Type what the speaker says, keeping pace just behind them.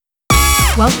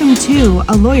Welcome to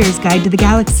A Lawyer's Guide to the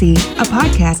Galaxy, a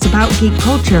podcast about geek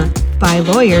culture by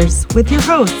lawyers with your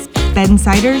hosts, Ben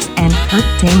Siders and Kirk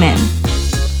Damon.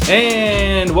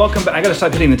 And welcome back. I gotta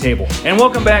stop hitting the table. And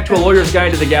welcome back to A Lawyer's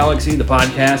Guide to the Galaxy, the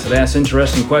podcast that asks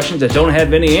interesting questions that don't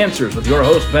have any answers, with your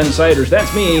host, Ben Siders.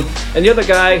 That's me. And the other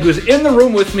guy who's in the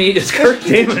room with me is Kirk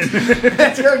Damon.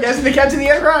 That's Kirk, yes, the Captain of the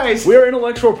Enterprise. We are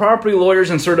intellectual property lawyers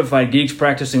and certified geeks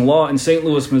practicing law in St.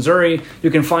 Louis, Missouri.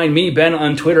 You can find me, Ben,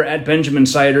 on Twitter at Benjamin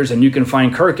Siders, and you can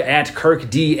find Kirk at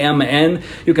KirkDMN.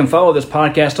 You can follow this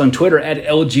podcast on Twitter at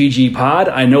LGGPod.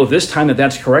 I know this time that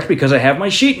that's correct because I have my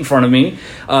sheet in front of me.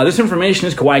 This information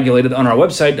is coagulated on our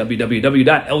website,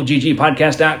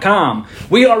 www.lggpodcast.com.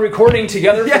 We are recording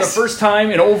together for the first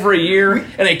time in over a year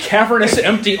in a cavernous,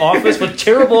 empty office with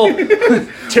terrible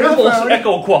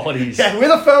echo qualities. Yeah,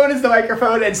 with a phone as the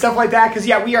microphone and stuff like that, because,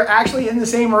 we are actually in the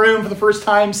same room for the first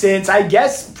time since, I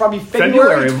guess, probably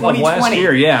February of 2020. Last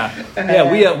year,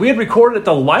 we had recorded at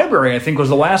the library, I think, was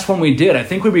the last one we did. I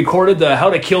think we recorded the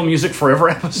How to Kill Music Forever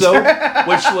episode,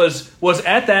 which was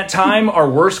at that time our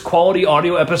worst quality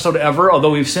audio episode ever, although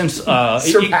we've since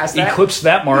eclipsed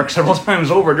that mark several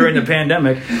times over during the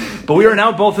pandemic. But we are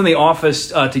now both in the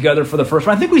office together for the first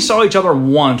time. I think we saw each other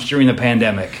once during the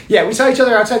pandemic. Yeah, we saw each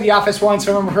other outside the office once, if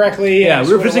I remember correctly. Yeah,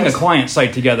 we were visiting a client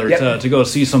site together to go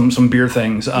see some beer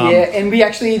things. And we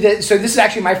actually, so this is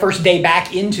actually my first day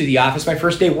back into the office, my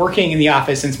first day working in the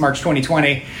office since March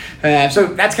 2020. So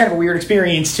that's kind of a weird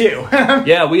experience, too.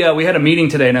 We had a meeting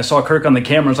today, and I saw Kirk on the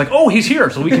camera. I was like, oh, he's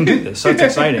here, so we can do this. So that's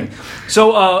exciting.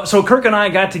 So Kirk and I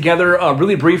got together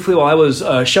really briefly while I was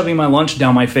shoving my lunch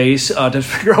down my face to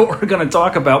figure out what we're going to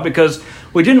talk about, because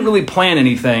we didn't really plan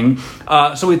anything.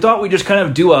 So we thought we'd just kind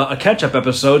of do a catch-up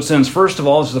episode, since, first of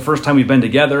all, this is the first time we've been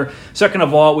together. Second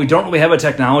of all, we don't really have a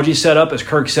technology set up. As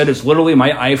Kirk said, it's literally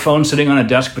my iPhone sitting on a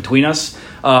desk between us.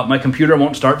 My computer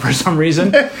won't start for some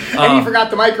reason. And you forgot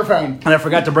the microphone. And I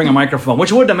forgot to bring a microphone,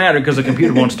 which wouldn't have mattered because the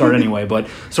computer won't start anyway. But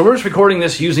so we're just recording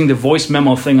this using the voice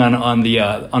memo thing on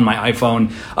my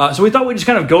iPhone. So we thought we'd just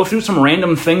kind of go through some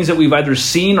random things that we've either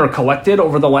seen or collected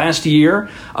over the last year,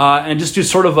 and just do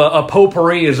sort of a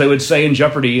potpourri, as I would say in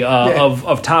Jeopardy,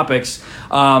 of topics,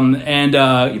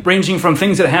 and ranging from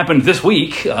things that happened this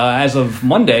week, as of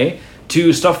Monday,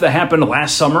 to stuff that happened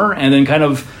last summer, and then kind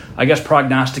of, I guess,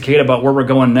 prognosticate about where we're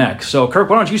going next. So, Kirk,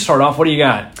 why don't you start off? What do you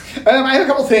got? I have a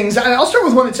couple things. I'll start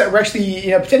with one that's actually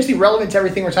potentially relevant to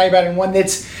everything we're talking about, and one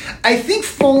that's, I think,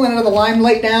 fallen out of the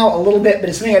limelight now a little bit, but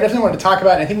it's something I definitely want to talk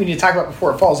about, and I think we need to talk about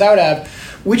before it falls out of,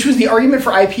 which was the argument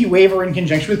for IP waiver in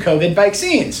conjunction with COVID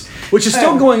vaccines. Which is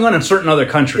still going on in certain other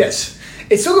countries. Yes.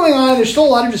 It's still going on. There's still a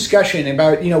lot of discussion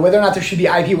about, whether or not there should be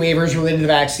IP waivers related to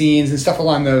vaccines and stuff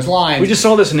along those lines. We just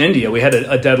saw this in India. We had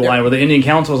a deadline where the Indian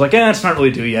council was like, it's not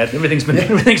really due yet. Everything's been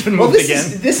moved again.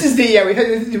 This is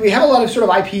we have a lot of sort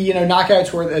of IP,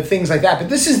 knockouts or things like that. But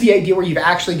this is the idea where you've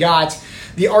actually got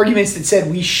the arguments that said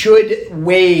we should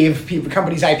waive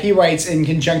companies' IP rights in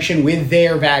conjunction with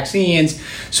their vaccines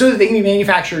so that they can be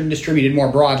manufactured and distributed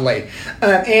more broadly.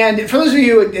 And for those of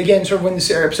you, again, sort of when this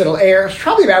episode will air, it was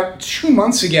probably about 2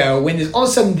 months ago when all of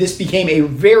a sudden this became a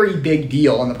very big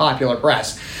deal in the popular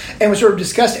press and was sort of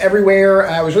discussed everywhere.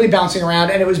 It was really bouncing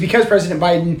around, and it was because President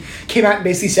Biden came out and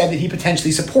basically said that he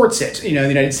potentially supports it. The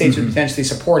United States would potentially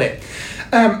support it.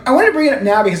 I want to bring it up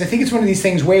now because I think it's one of these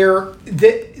things where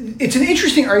it's an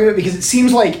interesting argument because it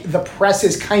seems like the press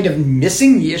is kind of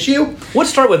missing the issue. Let's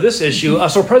start with this issue.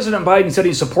 So President Biden said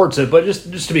he supports it, but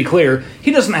just to be clear,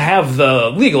 he doesn't have the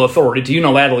legal authority to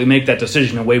unilaterally make that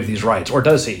decision and waive these rights, or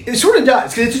does he? It sort of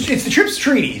does, because it's the TRIPS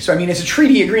treaty. So, it's a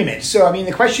treaty agreement. So,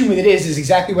 the question with it is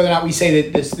exactly whether or not we say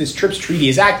that this TRIPS treaty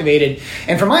is activated.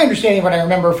 And from my understanding, what I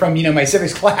remember from, my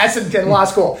civics class in law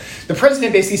school, the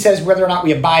president basically says whether or not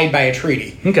we abide by a treaty.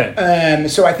 Okay.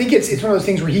 So I think it's one of those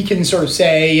things where he can sort of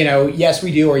say, yes,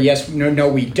 we do, or yes, no,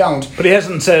 we don't. But he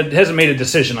hasn't made a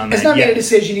decision on that yet. He's not made a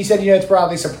decision. He said, it's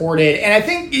broadly supported. And I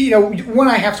think, one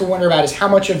I have to wonder about is how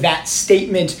much of that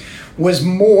statement was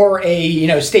more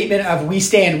a, statement of we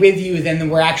stand with you than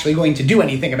we're actually going to do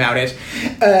anything about it,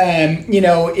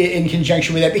 in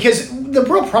conjunction with it. Because the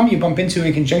real problem you bump into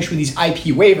in conjunction with these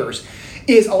IP waivers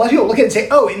is a lot of people look at it and say,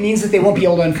 it means that they won't be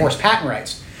able to enforce patent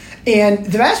rights. And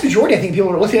the vast majority, I think,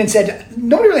 people are looking and said,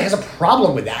 nobody really has a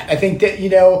problem with that. I think that,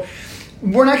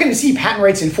 we're not going to see patent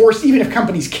rights enforced, even if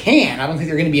companies can. I don't think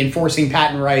they're going to be enforcing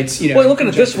patent rights. Well, look at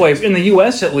it this way. In the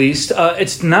U.S., at least,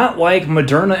 it's not like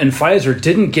Moderna and Pfizer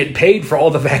didn't get paid for all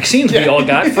the vaccines we all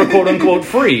got for quote-unquote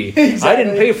free. Exactly. I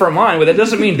didn't pay for mine, but that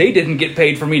doesn't mean they didn't get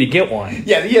paid for me to get one.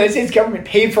 Yeah, the United States government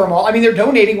paid for them all. They're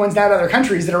donating ones now to other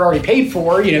countries that are already paid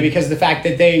for, because of the fact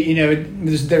that they,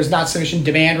 there's not sufficient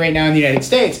demand right now in the United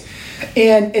States.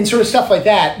 and sort of stuff like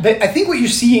that. But I think what you're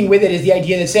seeing with it is the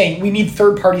idea that's saying we need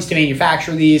third parties to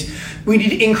manufacture these. We need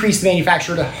to increase the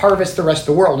manufacture to harvest the rest of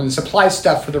the world and supply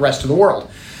stuff for the rest of the world.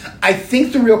 I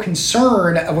think the real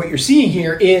concern of what you're seeing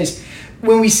here is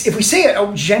if we say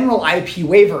a general IP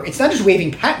waiver, it's not just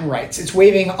waiving patent rights, it's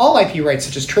waiving all IP rights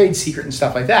such as trade secret and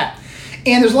stuff like that.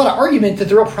 And there's a lot of argument that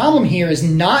the real problem here is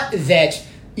not that,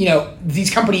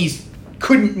 these companies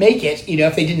couldn't make it,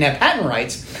 if they didn't have patent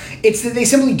rights. It's that they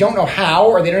simply don't know how,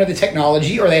 or they don't have the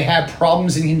technology, or they have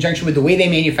problems in conjunction with the way they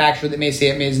manufacture that may say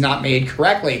it is not made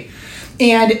correctly.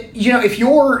 And, if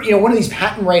you're, one of these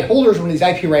patent right holders, one of these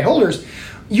IP right holders,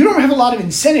 you don't have a lot of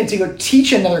incentive to go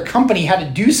teach another company how to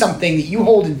do something that you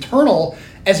hold internal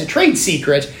as a trade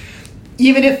secret,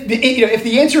 even if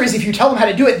the answer is if you tell them how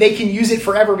to do it, they can use it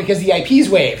forever because the IP is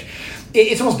waived.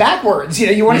 It's almost backwards.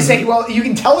 You want to say, well, you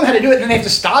can tell them how to do it, and then they have to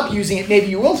stop using it. Maybe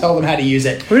you will tell them how to use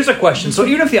it. Well, here's a question. So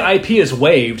even if the IP is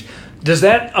waived, does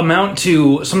that amount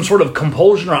to some sort of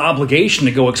compulsion or obligation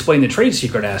to go explain the trade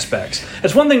secret aspects?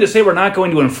 It's one thing to say we're not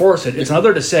going to enforce it. It's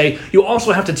another to say you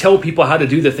also have to tell people how to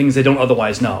do the things they don't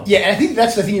otherwise know. Yeah, and I think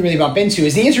that's the thing you really bump into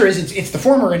is the answer is it's the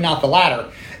former and not the latter.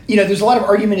 There's a lot of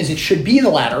argument as it should be the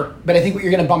latter, but I think what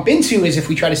you're going to bump into is if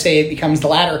we try to say it becomes the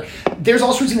latter, there's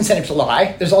all sorts of incentive to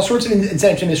lie. There's all sorts of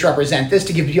incentive to misrepresent this,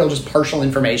 to give people just partial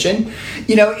information.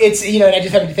 And I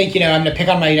just happen to think, I'm going to pick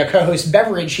on my co-host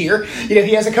Beverage here.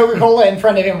 He has a Coca-Cola in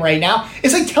front of him right now.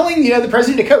 It's like telling, the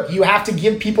president of Coke, you have to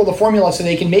give people the formula so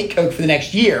they can make Coke for the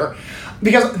next year,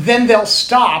 because then they'll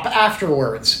stop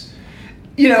afterwards.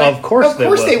 Of course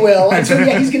they will. And so,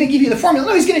 he's going to give you the formula.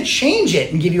 No, he's going to change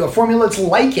it and give you a formula that's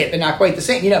like it, but not quite the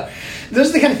same. Those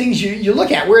are the kind of things you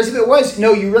look at. Whereas if it was,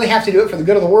 no, you really have to do it for the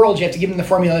good of the world. You have to give them the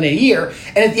formula in a year.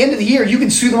 And at the end of the year, you can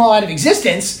sue them all out of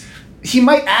existence. He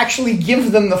might actually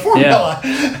give them the formula.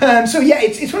 Yeah.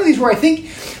 It's one of these where I think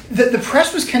the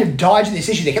press was kind of dodging this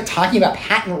issue. They kept talking about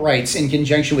patent rights in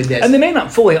conjunction with this. And they may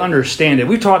not fully understand it.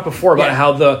 We've talked before about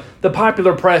how the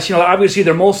popular press, obviously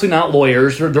they're mostly not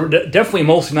lawyers. They're definitely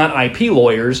mostly not IP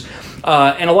lawyers.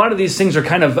 And a lot of these things are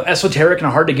kind of esoteric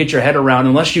and hard to get your head around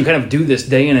unless you kind of do this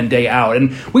day in and day out.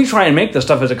 And we try and make this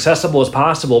stuff as accessible as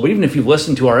possible. But even if you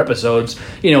listen to our episodes,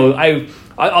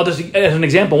 I'll just, as an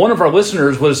example, one of our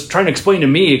listeners was trying to explain to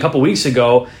me a couple weeks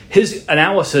ago his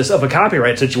analysis of a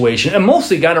copyright situation and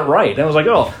mostly got it right. And I was like,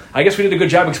 oh, I guess we did a good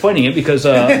job explaining it because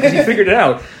he figured it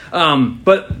out.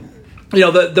 But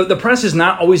the press is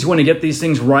not always going to get these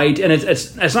things right, and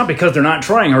it's not because they're not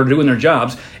trying hard to doing their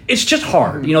jobs. It's just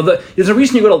hard. There's a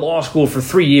reason you go to law school for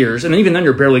 3 years, and even then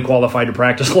you're barely qualified to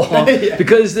practice law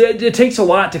because it takes a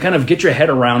lot to kind of get your head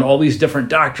around all these different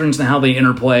doctrines and how they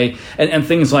interplay and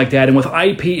things like that. And with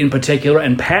IP in particular,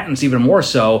 and patents even more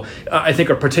so, I think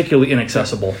are particularly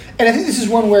inaccessible. And I think this is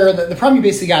one where the problem you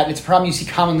basically got, and it's a problem you see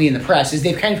commonly in the press, is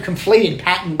they've kind of conflated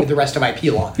patent with the rest of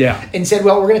IP law. Yeah. And said,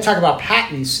 well, we're going to talk about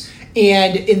patents.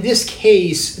 And in this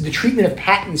case, the treatment of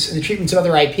patents and the treatments of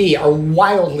other IP are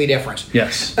wildly different.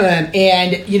 Yes.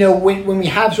 When we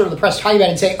have sort of the press talking about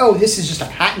it and saying, oh, this is just a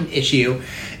patent issue,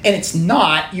 and it's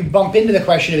not, you bump into the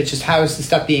question of it's just how is the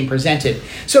stuff being presented.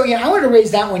 So, I wanted to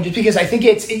raise that one just because I think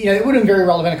it would have been very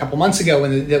relevant a couple months ago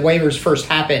when the waivers first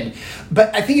happened.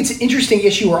 But I think it's an interesting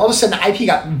issue where all of a sudden the IP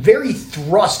got very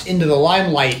thrust into the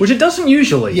limelight. Which it doesn't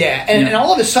usually. Yeah, and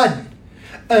all of a sudden,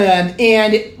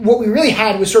 and what we really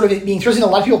had was sort of it being thrust in, a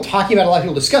lot of people talking about it, a lot of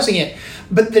people discussing it,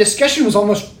 but the discussion was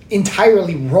almost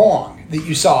entirely wrong that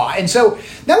you saw. And so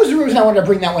that was the reason I wanted to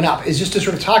bring that one up, is just to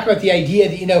sort of talk about the idea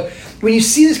that, when you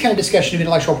see this kind of discussion of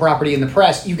intellectual property in the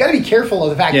press, you've got to be careful of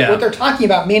the fact that what they're talking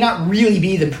about may not really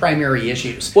be the primary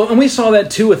issues. Well, and we saw that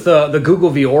too with the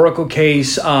Google v. Oracle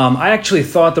case. I actually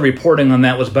thought the reporting on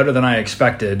that was better than I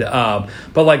expected.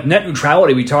 But like net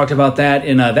neutrality, we talked about that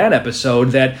in that episode,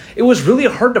 that it was really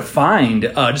hard to find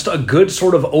just a good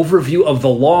sort of overview of the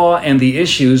law and the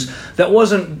issues that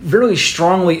wasn't very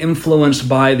strongly influenced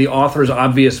by the author's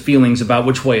obvious feelings about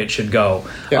which way it should go.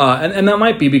 Yeah. And that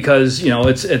might be because,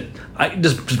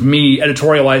 just me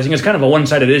editorializing, it's kind of a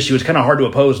one-sided issue. It's kind of hard to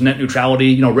oppose net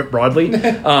neutrality, writ broadly.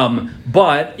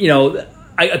 But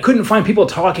I couldn't find people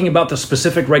talking about the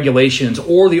specific regulations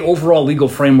or the overall legal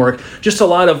framework. Just a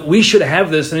lot of, we should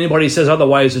have this, and anybody says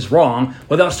otherwise is wrong,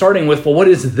 without starting with, well, what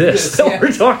is this that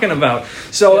we're talking about?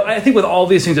 So I think with all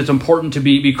these things, it's important to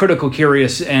be critical,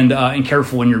 curious, and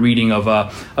careful when you're reading of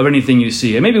anything you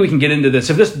see. And maybe we can get into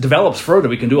this. If this develops further,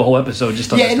 we can do a whole episode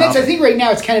just on this topic. I think right now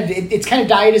it's kind of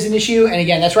died as an issue. And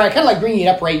again, that's why I kind of like bringing it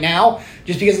up right now,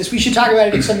 just because we should talk about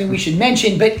it. It's something we should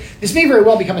mention, but this may very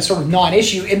well become a sort of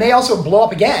non-issue. It may also blow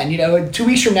up again. 2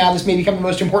 weeks from now, this may become the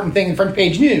most important thing in front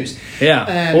page news.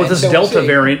 Yeah. With this Delta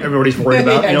variant everybody's worried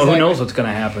about, exactly. Who knows what's going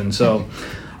to happen. So,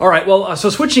 All right, well,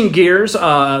 so switching gears, going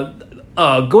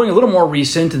a little more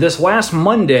recent, this last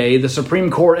Monday, the Supreme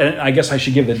Court, and I guess I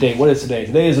should give the date. What is today?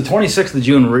 Today is the 26th of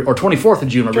June, or 24th of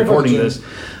June, we're recording this.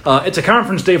 It's a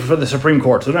conference day for the Supreme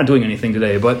Court, so they're not doing anything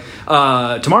today. But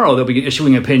tomorrow they'll be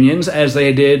issuing opinions, as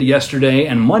they did yesterday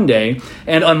and Monday.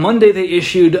 And on Monday they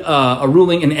issued a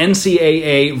ruling in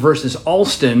NCAA versus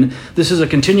Alston. This is a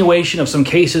continuation of some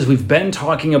cases we've been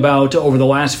talking about over the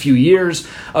last few years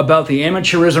about the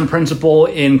amateurism principle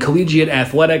in collegiate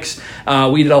athletics.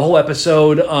 We did a whole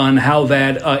episode on how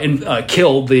that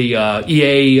killed the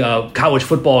EA college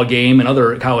football game and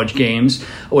other college games,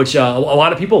 which a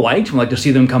lot of people liked. We'd like to see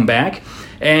them come back.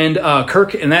 And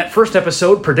Kirk, in that first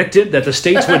episode, predicted that the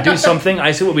states would do something.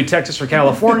 I said it would be Texas or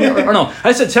California. Or no,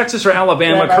 I said Texas or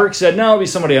Alabama. Yeah, Kirk said, no, it'll be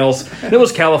somebody else. And it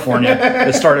was California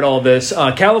that started all this.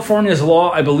 California's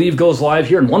law, I believe, goes live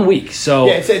here in 1 week. So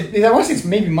yeah, I want to say it's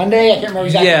maybe Monday. I can't remember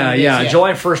exactly. Yeah.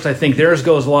 July 1st, I think theirs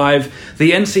goes live.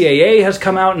 The NCAA has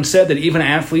come out and said that even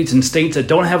athletes in states that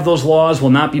don't have those laws will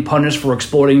not be punished for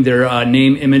exploiting their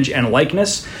name, image, and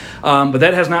likeness. But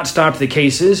that has not stopped the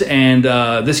cases, and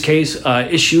this case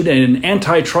issued an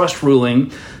antitrust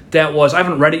ruling that was, I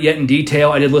haven't read it yet in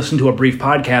detail. I did listen to a brief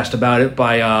podcast about it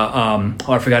by,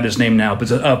 I forgot his name now, but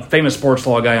it's a famous sports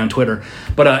law guy on Twitter.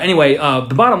 But anyway,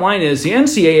 the bottom line is the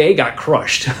NCAA got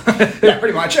crushed. Yeah,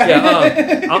 pretty much.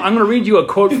 I'm going to read you a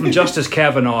quote from Justice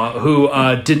Kavanaugh, who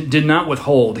did not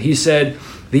withhold. He said,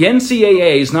 "The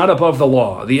NCAA is not above the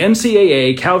law. The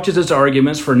NCAA couches its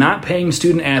arguments for not paying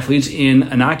student athletes in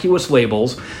innocuous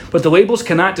labels, but the labels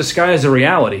cannot disguise the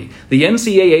reality. The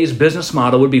NCAA's business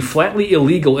model would be flatly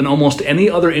illegal in almost any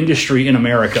other industry in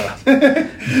America."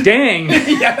 Dang.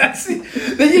 Yeah,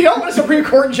 you don't want a Supreme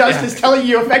Court justice telling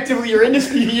you effectively your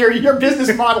industry, your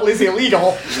business model is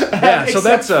illegal. Yeah, so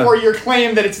that's for your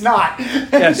claim that it's not.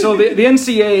 Yeah, so the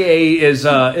NCAA is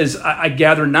I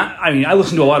gather not. I mean, I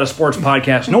listen to a lot of sports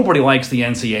podcasts. Nobody likes the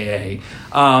NCAA.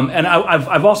 And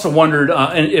I've also wondered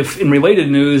if, in related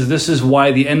news, this is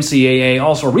why the NCAA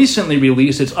also recently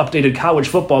released its updated college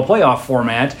football playoff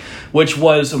format, which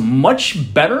was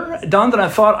much better done than I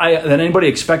thought than anybody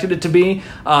expected it to be.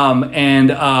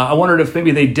 And I wondered if maybe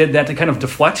they did that to kind of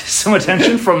deflect some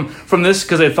attention from this,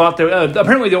 because they thought that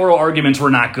apparently the oral arguments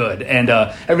were not good, and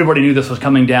everybody knew this was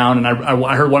coming down. And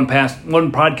I heard one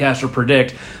podcaster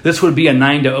predict this would be a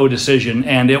 9-0 decision,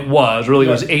 and it was. Really,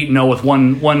 it was 8-0 with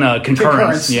one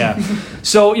concurrence. Yeah.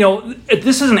 So,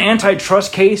 this is an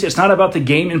antitrust case. It's not about the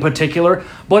game in particular,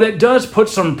 but it does put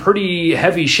some pretty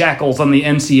heavy shackles on the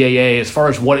NCAA as far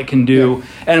as what it can do.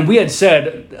 Yeah. And we had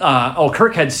said,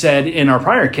 Kirk had said in our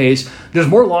prior case, there's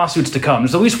more lawsuits to come.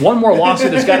 There's at least one more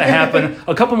lawsuit that's got to happen,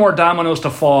 a couple more dominoes to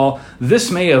fall.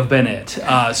 This may have been it.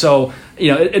 So,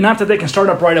 not that they can start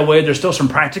up right away. There's still some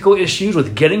practical issues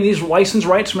with getting these license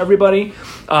rights from everybody.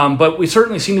 But we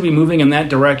certainly seem to be moving in that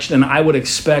direction. And I would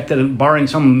expect that, barring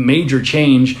some major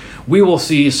change, we will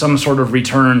see some sort of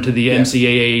return to the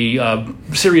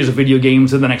NCAA series of video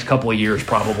games in the next couple of years,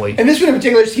 probably. And this one in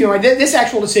particular, this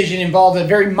actual decision involved a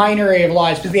very minor area of law.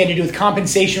 It specifically had to do with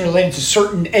compensation related to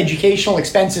certain educational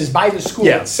expenses by the school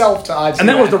itself. And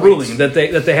that was the ruling, that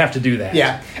they have to do that.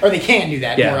 Yeah, or they can do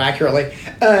that more accurately.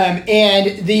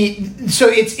 So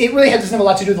it really doesn't have a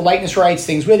lot to do with the likeness rights,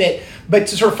 things with it. But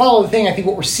to sort of follow the thing, I think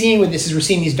what we're seeing with this is we're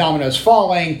seeing these dominoes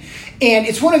falling. And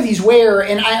it's one of these where,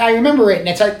 and I remember it,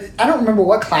 and I don't remember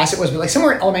what class it was, but like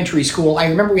somewhere in elementary school, I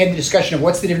remember we had the discussion of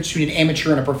what's the difference between an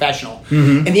amateur and a professional.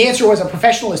 Mm-hmm. And the answer was a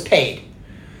professional is paid.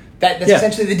 That's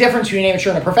essentially the difference between an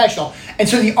amateur and a professional. And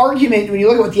so the argument, when you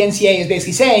look at what the NCAA is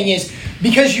basically saying, is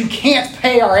because you can't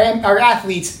pay our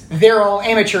athletes, they're all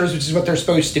amateurs, which is what they're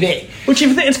supposed to be. Which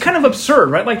it's kind of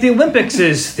absurd, right? Like the Olympics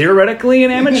is theoretically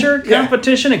an amateur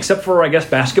competition, except for, I guess,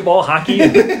 basketball, hockey.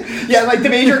 Yeah, like the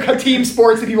major team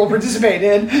sports that people participate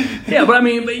in. Yeah, but I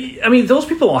mean, those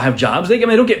people all have jobs. They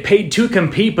don't get paid to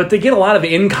compete, but they get a lot of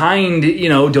in-kind,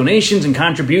 donations and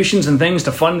contributions and things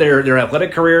to fund their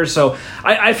athletic careers. So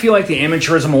I feel like the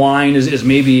amateurism line is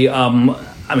maybe,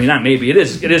 not maybe, it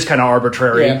is kind of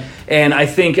arbitrary. Yeah. And I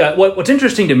think what's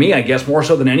interesting to me, I guess, more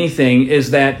so than anything,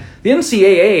 is that the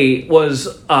NCAA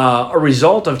was a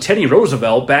result of Teddy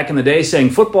Roosevelt back in the day saying,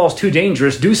 football's too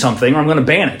dangerous, do something, or I'm going to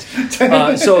ban it.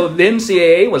 So the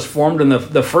NCAA was formed in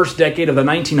the first decade of the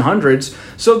 1900s.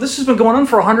 So this has been going on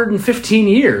for 115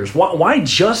 years. Why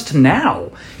just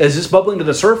now is this bubbling to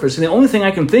the surface? And the only thing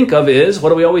I can think of is, what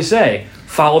do we always say?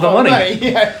 Follow the money.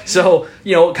 Yeah. So,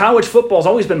 college football's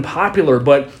always been popular,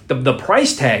 but the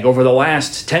price tag over the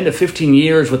last 10 to 15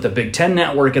 years with the Big Ten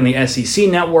Network and the SEC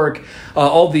Network,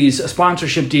 all these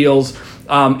sponsorship deals,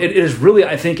 it has really,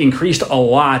 I think, increased a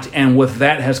lot, and with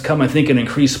that has come, I think, an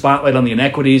increased spotlight on the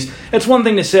inequities. It's one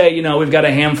thing to say, we've got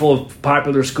a handful of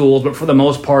popular schools, but for the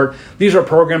most part, these are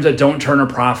programs that don't turn a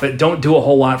profit, don't do a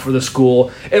whole lot for the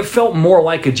school. It felt more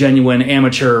like a genuine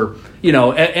amateur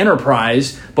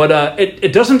enterprise, but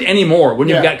it doesn't anymore when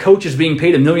you've got coaches being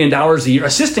paid $1 million a year,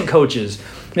 assistant coaches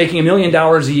making $1 million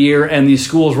a year, and these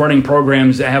schools running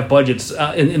programs that have budgets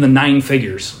in the 9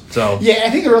 figures. So I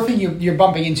think the real thing you're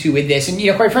bumping into with this, and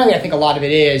quite frankly, I think a lot of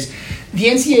it is the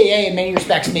NCAA in many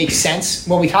respects makes sense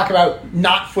when we talk about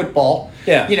not football.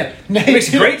 Yeah, it makes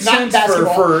great sense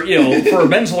for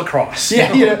men's lacrosse.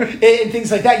 And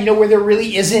things like that. Where there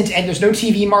really isn't, and there's no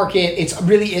TV market. It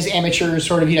really is amateur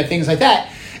sort of things like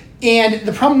that. And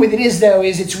the problem with it is, though,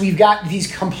 we've got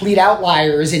these complete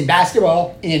outliers in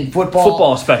basketball, in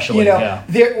football especially,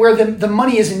 where the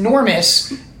money is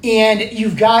enormous, and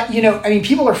you've got,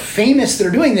 people are famous that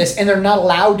are doing this, and they're not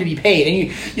allowed to be paid.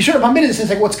 And you sort of bump into this, and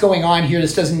it's like, what's going on here?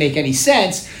 This doesn't make any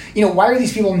sense. Why are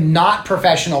these people not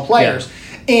professional players? Yeah.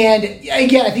 And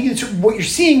again, I think what you're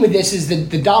seeing with this is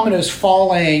the dominoes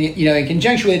falling, in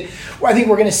conjunction with, I think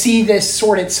we're going to see this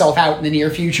sort itself out in the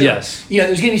near future. Yes.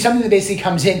 There's going to be something that basically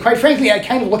comes in. Quite frankly, I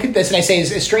kind of look at this and I say,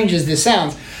 as strange as this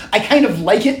sounds, I kind of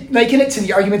liken it to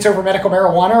the arguments over medical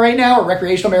marijuana right now, or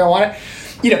recreational marijuana.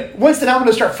 Once the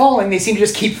dominoes start falling, they seem to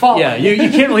just keep falling. Yeah, you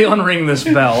can't really unring this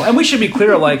bell. And we should be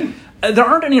clear, there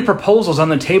aren't any proposals on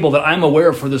the table that I'm aware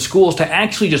of for the schools to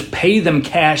actually just pay them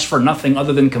cash for nothing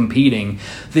other than competing.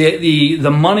 The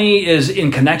money is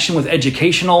in connection with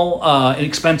educational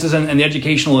expenses and the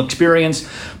educational experience.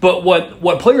 But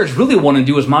what players really want to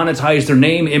do is monetize their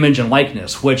name, image, and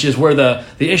likeness, which is where the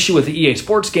issue with the EA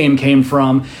Sports game came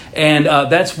from. And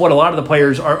that's what a lot of the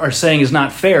players are saying is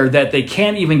not fair, that they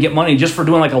can't even get money just for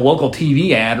doing a local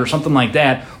TV ad or something like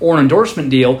that, or an endorsement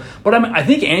deal. But I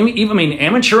think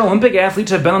amateur Olympic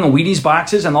athletes have been on the Wheaties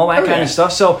boxes and all that kind of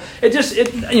stuff. So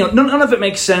none of it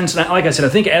makes sense. And like I said, I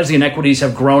think as the inequities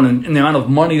have grown in the amount of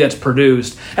money that's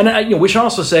produced, and we should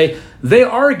also say they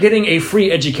are getting a free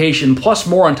education plus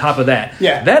more on top of that.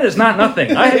 Yeah. That is not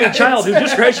nothing. I have a child who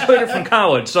just graduated from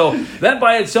college, so that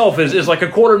by itself is like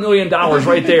 $250,000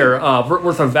 right there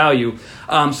worth of value.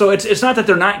 So it's not that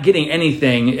they're not getting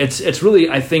anything. It's really,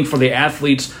 I think, for the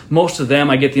athletes, most of them,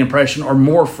 I get the impression, are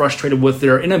more frustrated with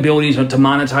their inability to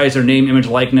monetize their name, image,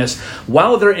 likeness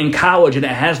while they're in college, and it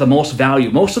has the most value.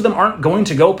 Most of them aren't going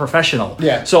to go professional.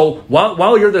 Yeah. So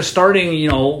while you're the starting,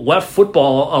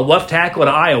 left tackle at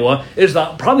Iowa is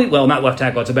probably not left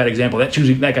tackle. That's a bad example.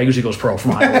 That guy usually goes pro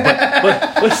from Iowa.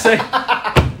 But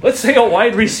let's say a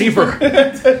wide receiver,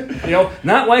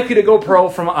 not likely to go pro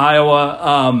from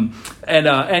Iowa,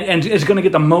 and is going to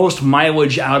get the most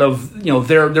mileage out of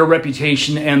their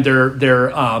reputation and their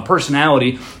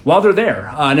personality while they're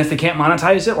there. And if they can't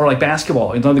monetize it, or like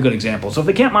basketball, another good example. So if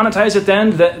they can't monetize it,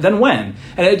 then when?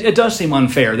 And it does seem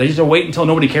unfair. They just have to wait until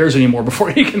nobody cares anymore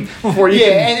before you can start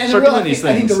doing these things.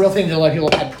 I think the real thing that a lot of people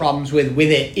have had problems with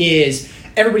it is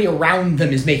everybody around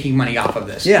them is making money off of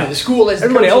this. Yeah. The school is,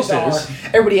 everybody else is.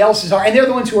 Everybody else is, and they're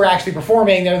the ones who are actually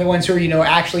performing. They're the ones who are,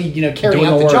 actually, carrying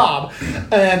out the job.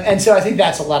 And so I think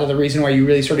that's a lot of the reason why you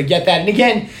really sort of get that. And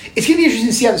again, it's going to be interesting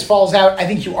to see how this falls out. I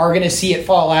think you are going to see it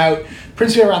fall out,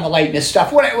 principally around the likeness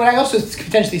stuff. What I also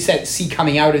potentially see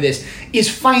coming out of this is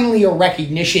finally a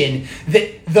recognition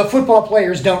that the football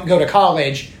players don't go to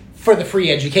college for the free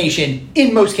education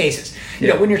in most cases.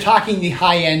 When you're talking the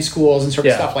high-end schools and sort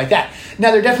of stuff like that.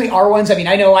 Now, there definitely are ones.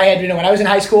 I know I had, when I was in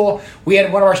high school, we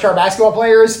had one of our star basketball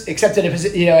players accepted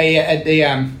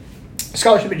a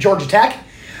scholarship at Georgia Tech.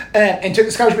 And took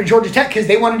the scholarship at Georgia Tech because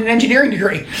they wanted an engineering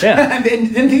degree. Yeah. And didn't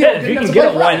think if you can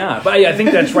get it, why not? But I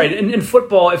think that's right. In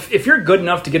football, if you're good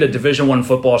enough to get a Division I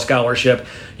football scholarship,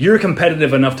 you're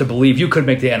competitive enough to believe you could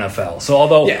make the NFL. So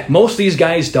although most of these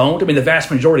guys don't, the vast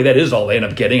majority, that is all they end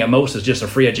up getting. At most, is just a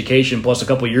free education plus a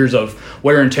couple of years of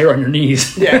wear and tear on your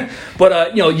knees. Yeah.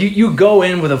 But you go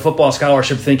in with a football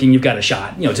scholarship thinking you've got a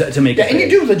shot, to make it. And you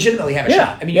do legitimately have a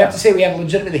shot. You have to say we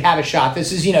legitimately have a shot.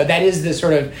 This is, that is the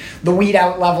sort of the weed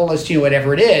out level as to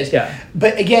whatever it is. Yeah.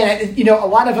 But again, a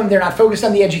lot of them, they're not focused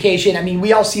on the education.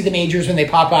 We all see the majors when they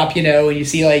pop up, and you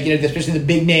see especially the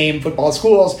big name football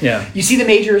schools. Yeah. You see the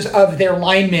majors of their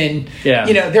linemen.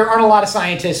 Yeah. There aren't a lot of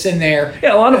scientists in there.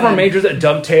 Yeah, a lot of our majors that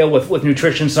dovetail with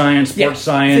nutrition science, sports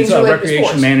science,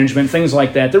 recreation management, things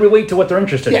like that. They relate to what they're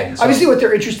interested in. So. Obviously what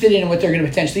they're interested in and what they're going to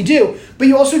potentially do, but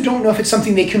you also don't know if it's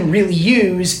something they can really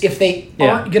use if they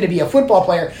aren't going to be a football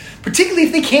player, particularly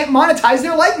if they can't monetize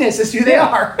their likeness as to who they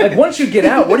are. Once you get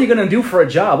out, what are you going to do for a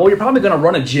job? Well, you're probably going to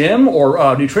run a gym or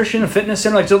a nutrition and fitness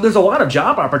center. So there's a lot of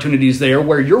job opportunities there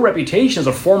where your reputation as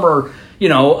a former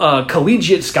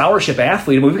collegiate scholarship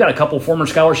athlete. I mean, we've got a couple former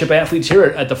scholarship athletes here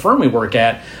at the firm we work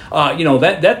at.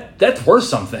 That's worth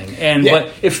something. And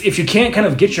but if you can't kind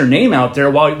of get your name out there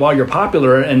while you're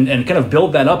popular and kind of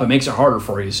build that up, it makes it harder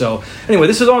for you. So anyway,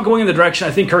 this is all going in the direction,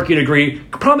 I think Kirk, you'd agree,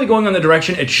 probably going in the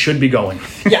direction it should be going.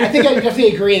 Yeah, I think I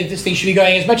definitely agree that this thing should be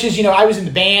going. As much as, I was in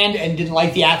the band and didn't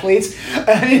like the athletes.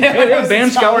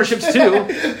 Band scholarships too.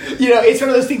 It's one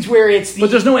of those things where it's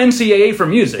But there's no NCAA for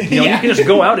music. You can just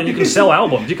go out and you can sell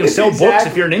albums. You can sell books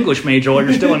if you're an English major or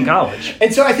you're still in college.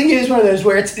 And so I think it is one of those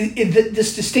where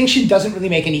this distinction doesn't really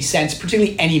make any sense,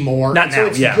 particularly anymore. Not now, so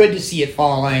it's good to see it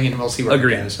falling, and we'll see where it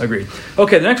goes. Agreed.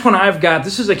 Okay, the next one I've got,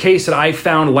 this is a case that I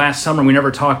found last summer we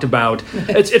never talked about.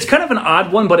 It's kind of an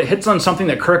odd one, but it hits on something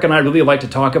that Kirk and I really like to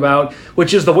talk about,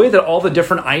 which is the way that all the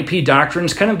different IP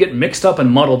doctrines kind of get mixed up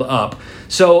and muddled up.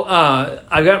 So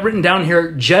I've got written down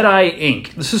here, Jedi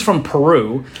Inc. This is from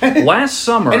Peru. Last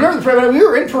summer... I remember we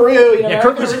were in Peru.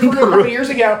 Kirk was in Peru a couple years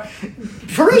ago.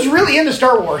 Peru's really into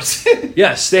Star Wars.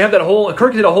 Yes, they have that whole...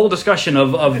 Kirk did a whole discussion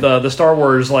of the Star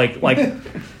Wars,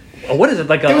 what is it?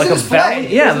 Like a display.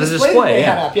 Yeah, the display.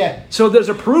 Yeah. So there's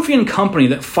a Peruvian company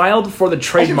that filed for the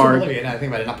trademark. I think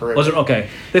about it, not Peru. Was it? Okay.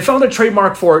 They filed a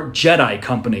trademark for Jedi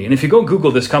Company. And if you go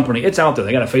Google this company, it's out there.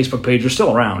 They got a Facebook page. They're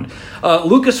still around.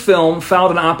 Lucasfilm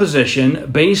filed an opposition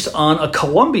based on a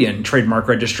Colombian trademark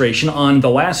registration on The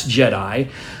Last Jedi.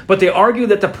 But they argue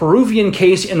that the Peruvian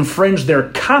case infringed their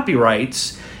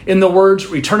copyrights in the words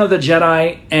Return of the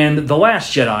Jedi and The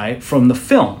Last Jedi from the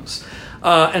films.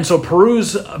 And so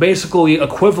Peru's basically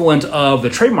equivalent of the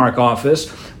trademark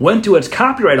office went to its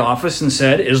copyright office and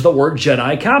said, is the word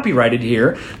Jedi copyrighted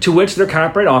here? To which their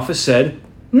copyright office said,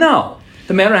 no.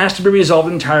 The matter has to be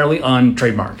resolved entirely on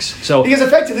trademarks. Because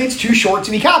effectively it's too short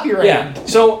to be copyrighted. Yeah.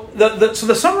 So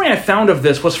the summary I found of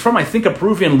this was from, I think, a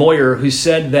Peruvian lawyer who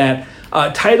said that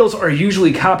titles are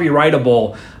usually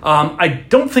copyrightable. I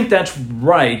don't think that's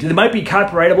right. It might be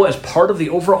copyrightable as part of the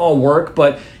overall work,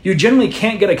 but you generally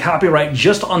can't get a copyright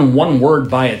just on one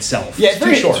word by itself. Yeah,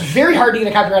 it's very hard to get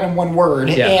a copyright on one word,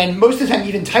 and most of the time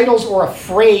even titles or a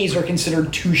phrase are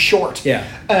considered too short to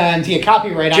get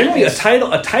copyright. Generally,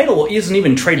 a title isn't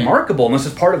even trademarkable unless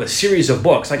it's part of a series of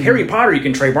books. Like Harry Potter you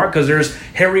can trademark because there's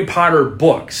Harry Potter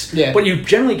books. Yeah. But you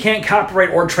generally can't copyright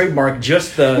or trademark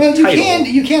just the title.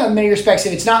 You can in many respects.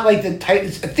 If it's not like the title,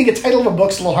 I think a title of a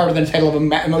book's a little harder than a title of a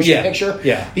motion picture.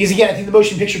 Yeah. Because again, I think the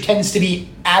motion picture tends to be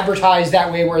advertised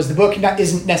that way, whereas the book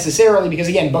isn't necessarily, because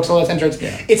again, books a lot of times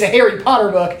it's a Harry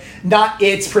Potter book, not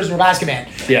it's Prisoner of Azkaban.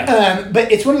 Yeah.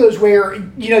 But it's one of those where,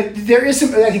 there is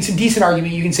some decent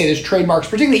argument you can say there's trademarks,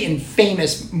 particularly in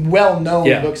famous,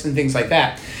 well-known books and things like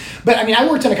that. But I mean, I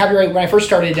worked on a copyright when I first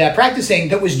started practicing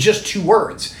that was just 2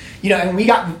 words. And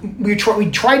we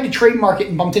tried to trademark it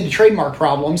and bumped into trademark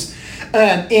problems,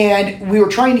 and we were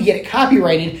trying to get it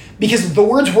copyrighted because the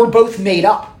words were both made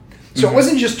up. So it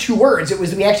wasn't just 2 words; it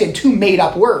was we actually had 2 made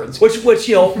up words. Which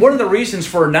one of the reasons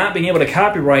for not being able to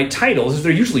copyright titles is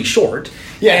they're usually short.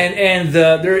 Yeah, and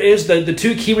there is the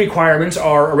 2 key requirements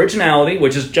are originality,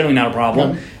 which is generally not a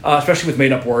problem, especially with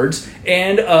made up words,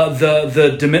 and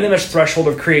the de minimis threshold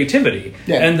of creativity.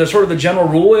 Yeah. And the general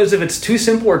rule is if it's too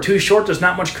simple or too short, there's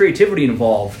not much creativity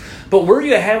involved. But where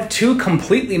you have 2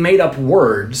 completely made up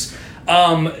words,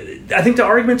 I think the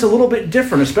argument's a little bit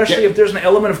different, especially if there's an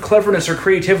element of cleverness or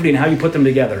creativity in how you put them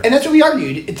together. And that's what we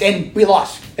argued, and we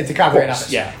lost at the Copyright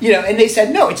Office. Yeah. And they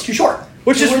said, no, it's too short.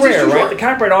 Which is rare, right? The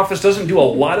Copyright Office doesn't do a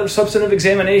lot of substantive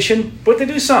examination, but they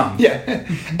do some. Yeah.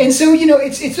 And so,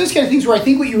 it's those kind of things where I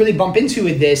think what you really bump into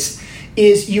with this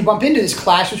is you bump into this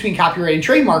clash between copyright and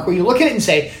trademark, where you look at it and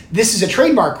say, this is a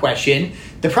trademark question.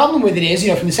 The problem with it is,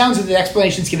 from the sounds of the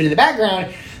explanations given in the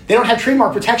background, they don't have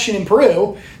trademark protection in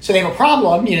Peru, so they have a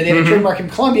problem. They have a trademark in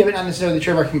Colombia, but not necessarily the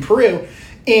trademark in Peru.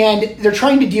 And they're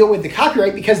trying to deal with the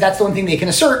copyright because that's the one thing they can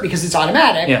assert because it's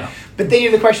automatic. Yeah. But then you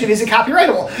have the question of, is it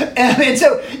copyrightable? And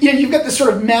so, you've got this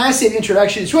sort of massive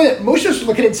introduction. It's really that most of us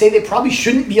look at it and say they probably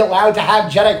shouldn't be allowed to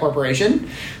have Jedi Corporation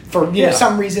for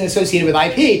some reason associated with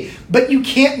IP, but you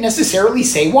can't necessarily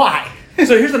say why.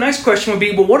 So here's the next question would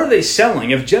be, well, what are they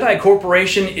selling? If Jedi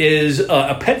Corporation is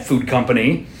a pet food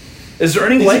company, is there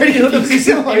any likelihood of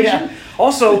similar?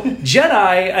 Also,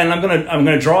 Jedi, and I'm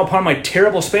gonna draw upon my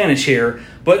terrible Spanish here,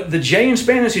 but the J in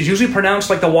Spanish is usually pronounced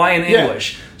like the Y in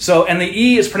English. So, and the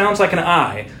E is pronounced like an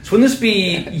I. So wouldn't this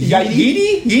be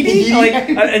Yidi?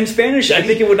 Yidi? In Spanish, I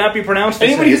think it would not be pronounced the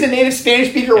Anybody same. who's a native Spanish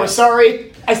speaker, we're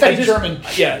sorry. I studied German.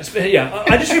 Yeah.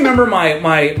 I just remember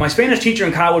my Spanish teacher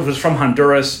in college was from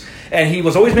Honduras, and he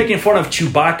was always making fun of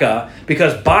Chewbacca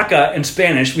because Baca in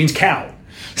Spanish means cow.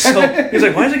 So he's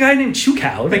like, why is a guy named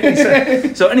Chukao? It makes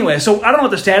sense. So anyway, so I don't know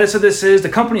what the status of this is. The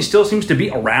company still seems to be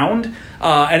around,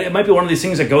 and it might be one of these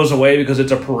things that goes away because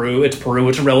it's Peru. It's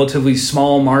a relatively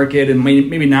small market and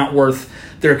maybe not worth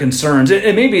their concerns.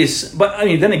 It may be, but I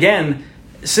mean, then again,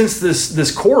 since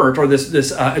this court or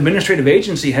this administrative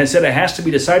agency has said it has to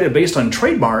be decided based on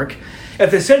trademark, if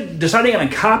they said deciding on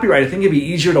a copyright, I think it'd be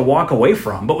easier to walk away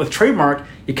from. But with trademark,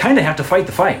 you kind of have to fight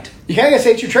the fight. You kind of got to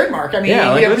say it's your trademark. I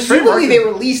mean, presumably they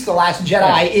released The Last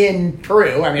Jedi in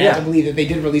Peru. I mean, I have to believe that they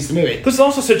did release the movie. This is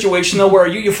also a situation, though, where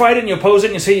you fight it and you oppose it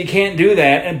and you say you can't do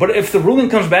that. But if the ruling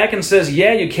comes back and says,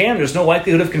 yeah, you can, there's no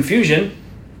likelihood of confusion,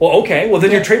 well, okay. Well,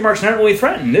 then your trademark's not really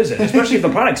threatened, is it? Especially if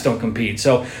the products don't compete.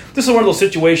 So this is one of those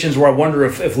situations where I wonder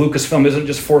if Lucasfilm isn't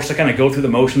just forced to kind of go through the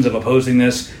motions of opposing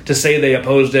this, to say they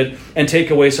opposed it, and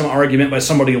take away some argument by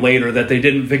somebody later that they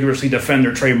didn't vigorously defend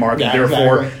their trademark, and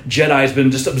therefore Jedi's been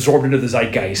just absorbed into the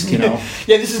zeitgeist,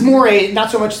 Yeah, this is more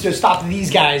not so much to stop these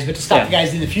guys, but to stop the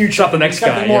guys in the future. Stop the next guy.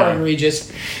 Something more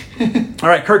egregious. All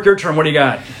right, Kirk, your turn. What do you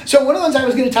got? So one of the ones I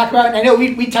was going to talk about, and I know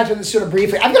we talked about this sort of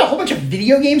briefly, I've got a whole bunch of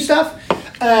video game stuff.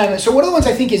 So one of the ones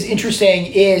I think is interesting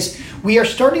is we are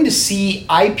starting to see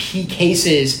IP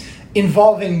cases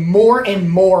involving more and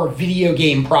more video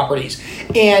game properties.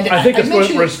 And I think it's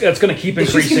going to keep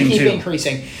increasing, it's going to keep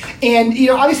increasing. And,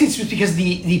 obviously it's just because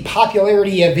the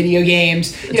popularity of video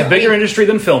games. It's a bigger industry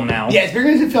than film now. Yeah, it's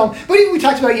bigger than film. But even we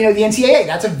talked about, the NCAA.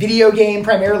 That's a video game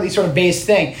primarily sort of based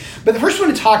thing. But the first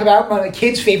one to talk about, one of the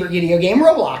kids' favorite video game,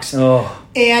 Roblox. Oh.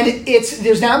 And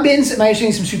there's now been, my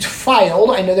understanding, some suits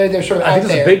filed. I know they're sort of out there. I think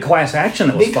there's a big class action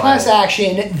that was filed. Big class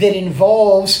action that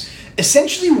involves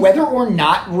essentially whether or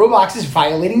not Roblox is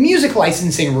violating music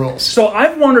licensing rules. So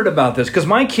I've wondered about this because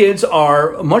my kids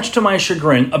are, much to my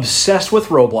chagrin, obsessed with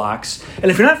Roblox. And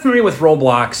if you're not familiar with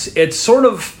Roblox, it's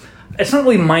not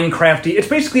really Minecraft-y. It's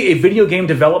basically a video game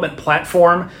development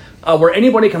platform where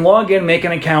anybody can log in, make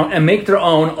an account, and make their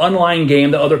own online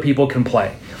game that other people can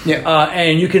play. Yeah.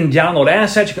 And you can download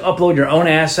assets, you can upload your own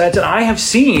assets. And I have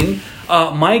seen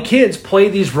my kids play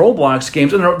these Roblox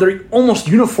games, and they're almost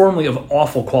uniformly of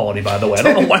awful quality, by the way. I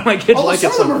don't know why my kids like it.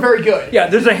 Some of them are very good. Yeah,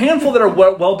 there's a handful that are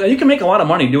well done. You can make a lot of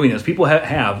money doing this. People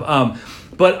have.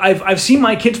 But I've seen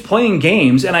my kids playing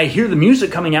games, and I hear the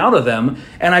music coming out of them,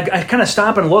 and I kind of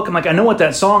stop and look. I'm like, I know what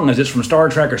that song is. It's from Star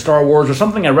Trek or Star Wars or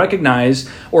something I recognize,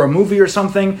 or a movie or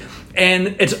something.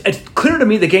 And it's clear to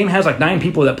me the game has like 9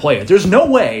 people that play it. There's no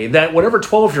way that whatever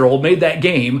 12-year-old made that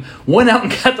game went out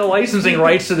and got the licensing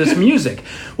rights to this music,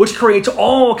 which creates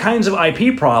all kinds of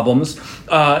IP problems.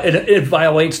 It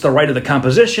violates the right of the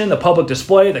composition, the public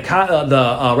display,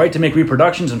 the right to make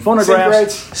reproductions and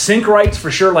phonographs, sync rights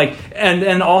for sure.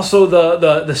 And also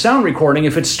the sound recording.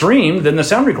 If it's streamed, then the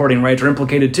sound recording rights are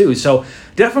implicated too. So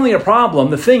definitely a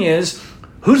problem. The thing is,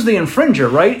 who's the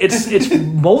infringer, right? It's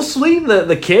mostly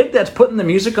the kid that's putting the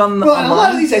music on the and a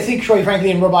lot of these, I think, Troy,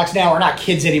 frankly, in Roblox now are not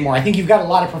kids anymore. I think you've got a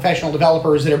lot of professional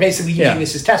developers that are basically using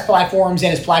this as test platforms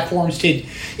and as platforms to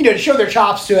show their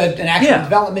chops to an actual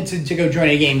development to go join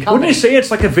a game company. Wouldn't you say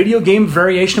it's like a video game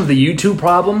variation of the YouTube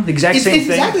problem? The exact same thing? It's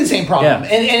exactly the same problem. Yeah.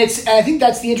 And I think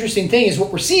that's the interesting thing is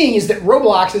what we're seeing is that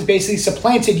Roblox has basically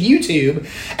supplanted YouTube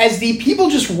as the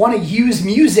people just want to use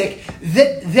music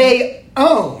that they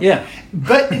own. Yeah.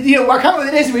 But, our comment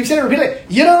with it is, we've said it repeatedly,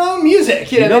 you don't own music.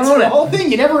 That's the whole thing.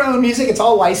 You never own music. It's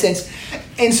all licensed.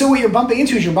 And so what you're bumping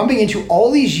into all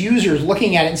these users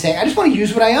looking at it and saying, I just want to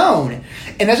use what I own.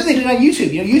 And that's what they did on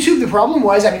YouTube. YouTube, the problem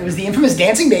was, it was the infamous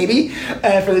Dancing Baby.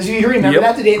 For those of you who remember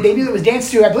that, the baby that was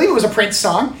danced to, I believe it was a Prince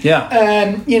song. Yeah.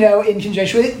 In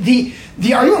conjunction with it.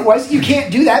 The argument was you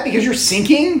can't do that because you're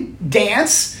syncing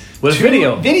dance with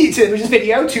video. Which is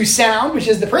video, to sound, which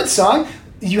is the Prince song.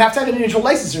 You have to have an individual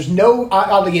license. There's no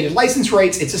obligated license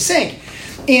rates. It's a sync.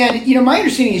 And, my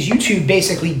understanding is YouTube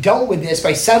basically dealt with this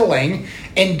by settling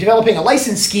and developing a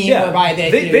license scheme whereby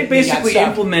they basically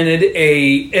implemented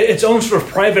its own sort of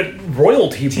private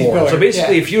royalty board. So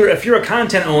basically, if you're a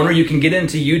content owner, you can get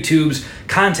into YouTube's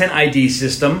content ID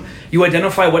system. You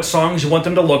identify what songs you want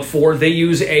them to look for. They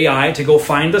use AI to go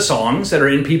find the songs that are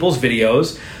in people's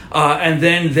videos. And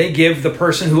then they give the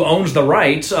person who owns the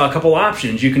rights a couple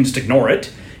options. You can just ignore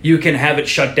it. You can have it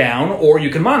shut down, or you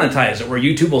can monetize it, where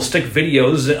YouTube will stick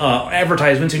videos,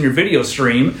 advertisements in your video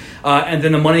stream, and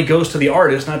then the money goes to the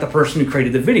artist, not the person who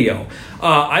created the video.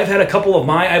 I've had a couple of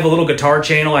I have a little guitar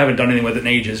channel. I haven't done anything with it in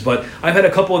ages, but I've had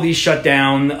a couple of these shut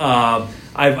down.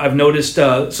 I've noticed,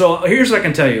 so here's what I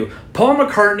can tell you. Paul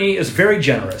McCartney is very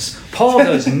generous. Paul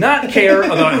does not care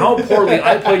about how poorly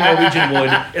I play Norwegian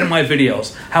Wood in my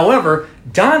videos. However,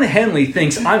 Don Henley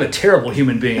thinks I'm a terrible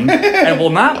human being and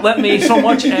will not let me so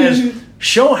much as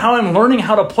show how I'm learning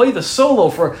how to play the solo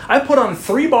for. I put on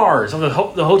 3 bars of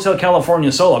the Hotel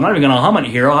California solo. I'm not even going to hum it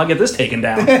here. I'll get this taken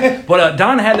down. But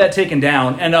Don had that taken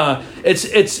down, and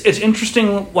it's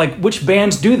interesting, like, which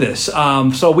bands do this.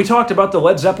 So we talked about the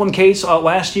Led Zeppelin case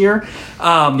last year.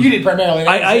 You did primarily.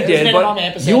 I did,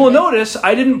 but you will notice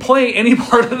I didn't play any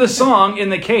part of the song in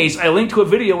the case. I linked to a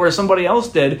video where somebody else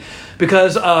did,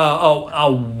 because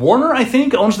Warner, I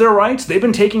think, owns their rights. They've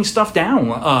been taking stuff down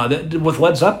with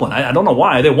Led Zeppelin. I don't know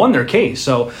why. They won their case.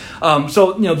 So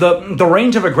the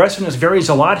range of aggressiveness varies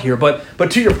a lot here.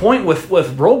 But to your point with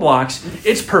Roblox,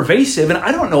 it's pervasive, and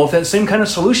I don't know if that same kind of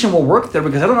solution will work there,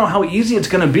 because I don't know how easy it's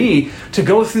going to be to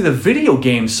go through the video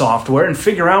game software and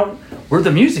figure out where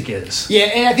the music is. Yeah,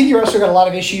 and I think you've also got a lot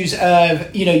of issues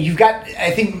of, you've got,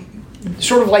 I think,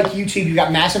 sort of like YouTube, you've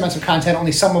got massive amounts of content,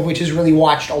 only some of which is really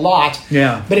watched a lot.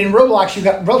 Yeah. But in Roblox, you've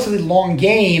got relatively long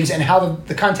games, and how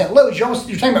the content loads. You're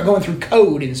talking about going through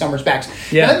code in some respects.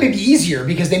 Yeah. Now, that may be easier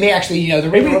because they may actually,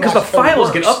 maybe because the files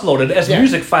get uploaded as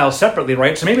music files separately,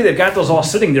 right? So maybe they've got those all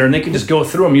sitting there, and they can just go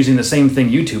through them using the same thing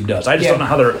YouTube does. I just don't know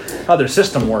how their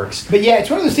system works. But yeah, it's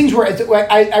one of those things where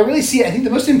I really see it. I think the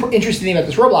most interesting thing about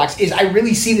this Roblox is I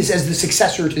really see this as the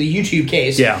successor to the YouTube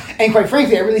case. Yeah. And quite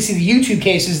frankly, I really see the YouTube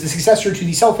case as the successor to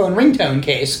the cell phone ringtone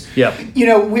case. Yep.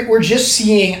 We're just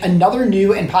seeing another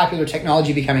new and popular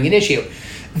technology becoming an issue.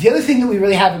 The other thing that we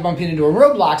really haven't bumped into in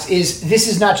Roblox is this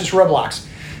is not just Roblox.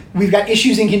 We've got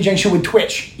issues in conjunction with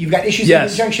Twitch. You've got issues in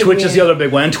conjunction with... Twitch is the other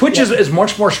big one. And Twitch is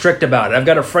much more strict about it. I've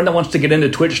got a friend that wants to get into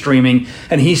Twitch streaming,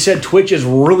 and he said Twitch is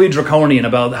really draconian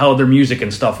about how their music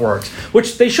and stuff works,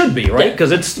 which they should be, right?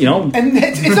 Because it's, And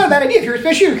it's not a bad idea,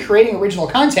 especially if you're creating original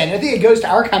content. And I think it goes to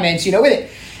our comments, with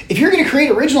it. If you're going to create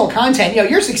original content,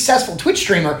 you're a successful Twitch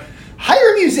streamer,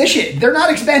 hire a musician. They're not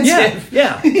expensive.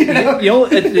 Yeah.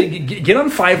 Get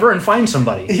on Fiverr and find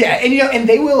somebody. Yeah, and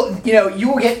they will, you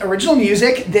will get original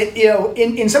music that,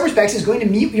 in some respects is going to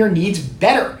meet your needs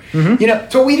better. Mm-hmm.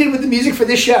 It's what we did with the music for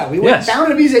this show. We went and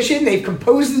found a musician. They've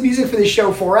composed the music for this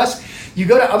show for us. You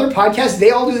go to other podcasts,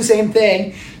 they all do the same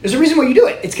thing. There's a reason why you do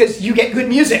it. It's because you get good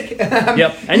music.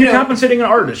 Yep, and you're compensating an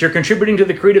artist. You're contributing to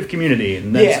the creative community,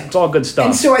 and it's all good stuff.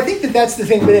 And so I think that's the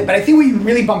thing with it. But I think what you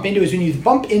really bump into is when you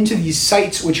bump into these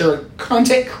sites which are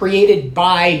content created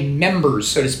by members,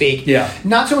 so to speak. Yeah.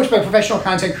 Not so much by professional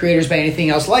content creators, by anything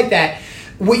else like that.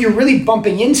 What you're really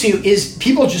bumping into is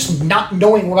people just not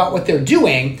knowing about what they're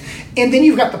doing. And then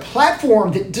you've got the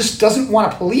platform that just doesn't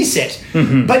want to police it,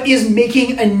 but is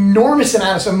making enormous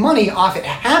amounts of money off it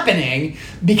happening,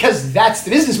 because that's the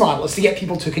business model, is to get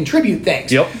people to contribute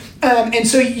things. Yep. And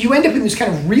so you end up in this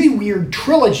kind of really weird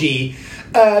trilogy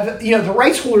of, the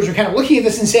rights holders are kind of looking at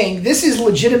this and saying, this is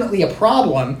legitimately a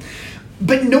problem,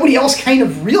 but nobody else kind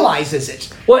of realizes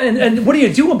it. Well, and what do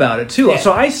you do about it, too? Yeah.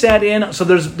 So I sat in, so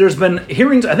there's been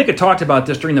hearings, I think I talked about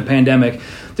this during the pandemic.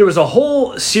 There was a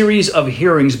whole series of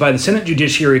hearings by the Senate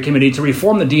Judiciary Committee to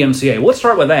reform the DMCA. Well, let's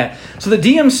start with that. So the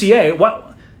DMCA,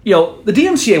 the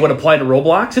DMCA would apply to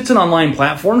Roblox. It's an online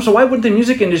platform, so why wouldn't the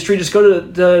music industry just go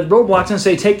to Roblox and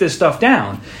say, take this stuff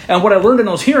down? And what I learned in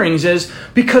those hearings is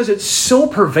because it's so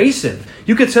pervasive,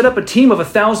 you could set up a team of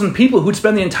 1,000 people who'd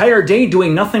spend the entire day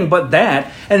doing nothing but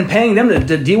that and paying them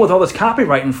to deal with all this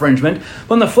copyright infringement.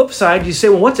 But on the flip side, you say,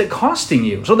 well, what's it costing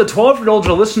you? So the 12-year-olds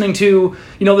are listening to,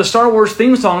 the Star Wars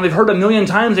theme song they've heard 1,000,000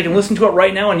 times. They can listen to it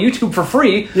right now on YouTube for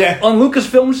free on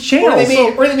Lucasfilm's channel.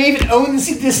 Or they may even own the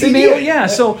CD.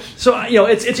 So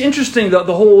it's interesting, the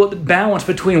whole balance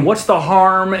between what's the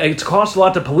harm. It costs a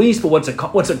lot to police, but what's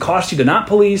it cost you to not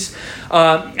police?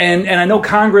 And I know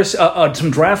Congress,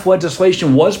 some draft legislation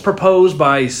was proposed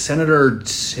by Senator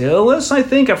Tillis, I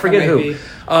think. I forget who.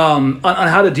 On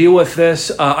how to deal with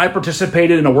this. I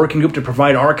participated in a working group to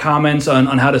provide our comments on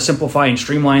how to simplify and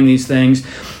streamline these things.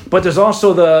 But there's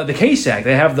also the CASE Act.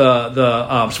 They have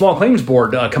the Small Claims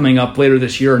Board coming up later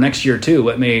this year or next year, too.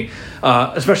 It may,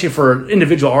 especially for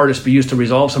individual artists, be used to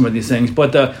resolve some of these things.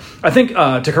 But I think,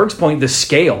 to Kirk's point, the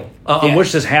scale on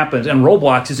which this happens, and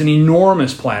Roblox is an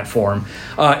enormous platform,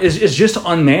 is just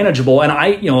unmanageable.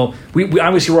 And we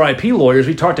obviously, we're IP lawyers.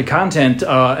 We talk to content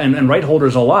and right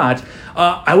holders a lot.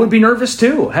 I would be nervous,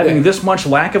 too, having this much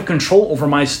lack of control over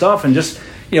my stuff, and just...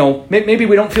 maybe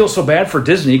we don't feel so bad for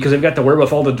Disney because they've got the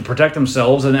wherewithal to protect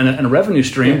themselves and a revenue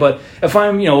stream. Yeah. But if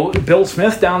I'm, Bill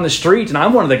Smith down the street and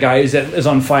I'm one of the guys that is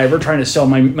on Fiverr trying to sell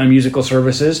my musical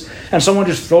services, and someone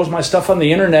just throws my stuff on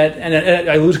the internet and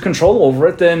I lose control over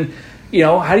it, then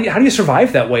how do you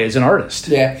survive that way as an artist?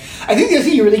 Yeah, I think the other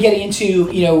thing you're really getting into,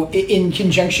 in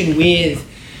conjunction with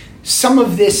some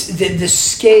of this, the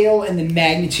scale and the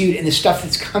magnitude and the stuff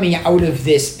that's coming out of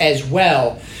this as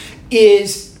well,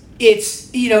 is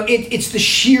it's the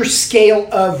sheer scale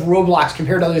of Roblox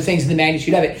compared to other things and the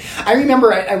magnitude of it. I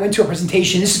remember I went to a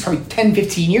presentation, this is probably 10,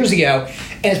 15 years ago,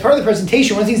 and as part of the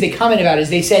presentation, one of the things they commented about is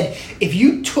they said, if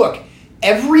you took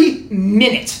every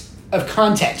minute of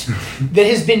content that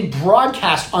has been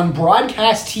broadcast on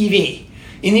broadcast TV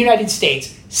in the United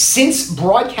States since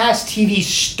broadcast TV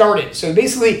started, so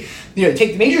basically,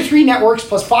 take the major 3 networks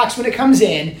plus Fox when it comes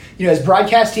in, as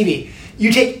broadcast TV,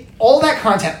 you take all that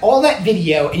content, all that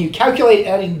video, and you calculate it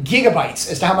out in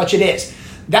gigabytes as to how much it is.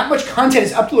 That much content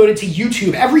is uploaded to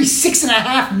YouTube every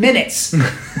 6.5 minutes.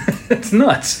 It's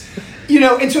nuts.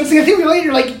 And so it's like a thing where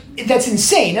later, that's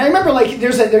insane. And I remember,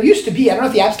 there used to be, I don't know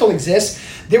if the app still exists,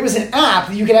 there was an app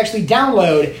that you could actually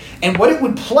download, and what it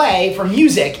would play for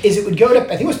music is it would go to, I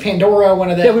think it was Pandora, one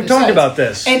of the we've talked about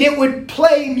this. And it would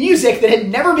play music that had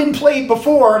never been played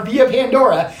before via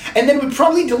Pandora, and then would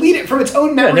probably delete it from its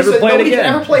own memory so that nobody could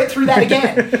ever play it through that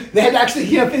again. They had to actually,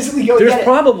 physically go There's get it.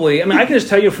 probably, I can just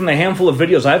tell you from the handful of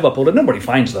videos I've uploaded, nobody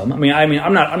finds them. I'm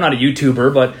not a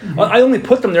YouTuber, but I only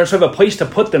put them there so I have a place to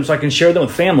put them so I can share them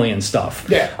with family and stuff.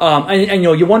 Yeah. And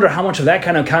you wonder how much of that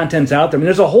kind of content's out there.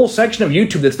 There's a whole section of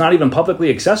YouTube that's not even publicly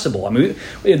accessible.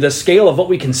 The scale of what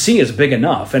we can see is big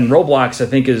enough, and Roblox, I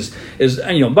think, is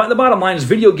but the bottom line is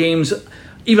video games,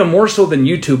 even more so than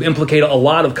YouTube, implicate a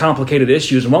lot of complicated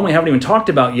issues, and one we haven't even talked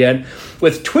about yet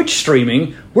with Twitch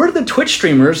streaming. Where do the Twitch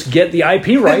streamers get the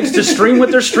IP rights to stream what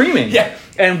they're streaming? Yeah.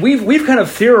 And we've kind of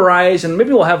theorized, and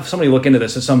maybe we'll have somebody look into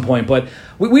this at some point, but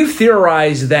we've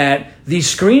theorized that the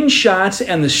screenshots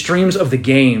and the streams of the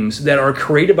games that are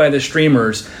created by the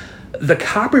streamers, the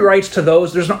copyrights to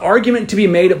those, there's an argument to be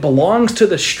made it belongs to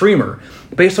the streamer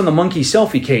based on the monkey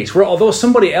selfie case, where although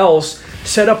somebody else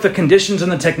set up the conditions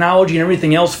and the technology and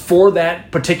everything else for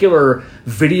that particular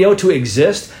video to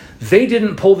exist, they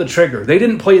didn't pull the trigger. They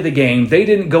didn't play the game. They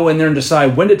didn't go in there and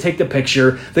decide when to take the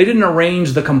picture. They didn't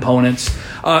arrange the components.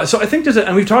 So I think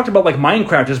and we've talked about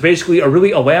Minecraft is basically a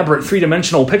really elaborate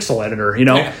 3-dimensional pixel editor,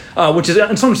 which is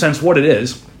in some sense what it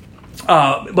is.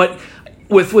 But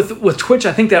with Twitch,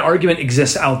 I think that argument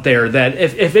exists out there that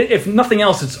if nothing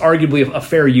else, it's arguably a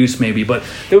fair use maybe, but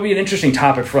that would be an interesting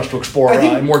topic for us to explore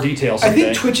in more detail someday. I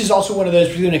think Twitch is also one of those,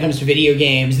 particularly when it comes to video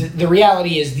games, the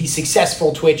reality is the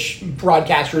successful Twitch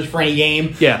broadcasters for any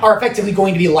game are effectively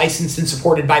going to be licensed and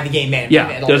supported by the game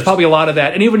management. Yeah, there's probably a lot of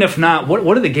that. And even if not,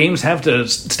 what do the games have to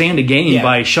stand to gain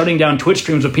by shutting down Twitch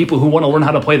streams of people who want to learn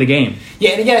how to play the game?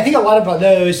 Yeah, and again, I think a lot of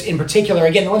those in particular,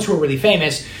 again, the ones who are really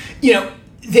famous,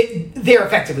 they're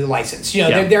effectively licensed.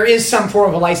 There is some form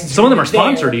of a license. Some of them are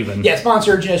sponsored even. Yeah,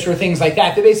 sponsored, sort of things like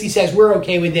that basically says we're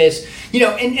okay with this.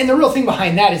 And the real thing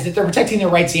behind that is that they're protecting their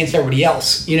rights against everybody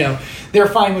else. They're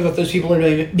fine with what those people are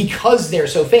doing because they're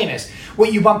so famous.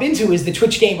 What you bump into is the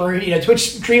Twitch gamer,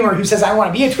 Twitch streamer who says I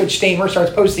want to be a Twitch streamer,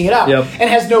 starts posting it up and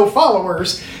has no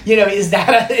followers. Is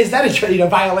that a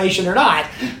violation or not?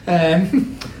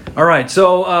 All right,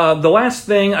 so the last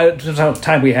thing, this how much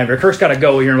time we have here. Kirk's got to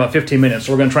go here in about 15 minutes,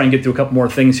 so we're going to try and get through a couple more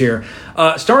things here.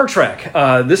 Star Trek.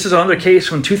 This is another case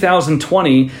from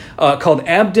 2020 called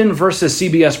Abden versus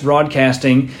CBS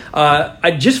Broadcasting.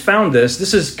 I just found this.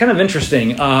 This is kind of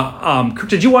interesting. Kirk,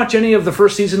 did you watch any of the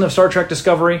first season of Star Trek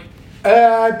Discovery?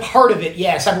 Part of it,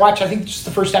 yes. I've watched, I think, just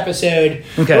the first episode.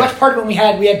 Okay. We watched part of it when we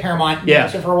had Paramount.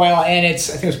 So for a while, and it's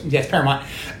Paramount.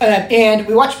 And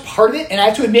we watched part of it, and I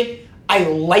have to admit, I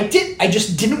liked it. I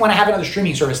just didn't want to have another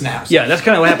streaming service in the house. Yeah, that's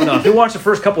kind of what happened. We watched the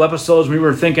first couple episodes. We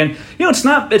were thinking, it's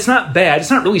not bad. It's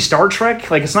not really Star Trek.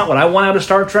 It's not what I want out of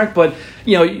Star Trek. But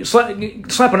you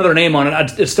slap another name on it,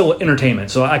 it's still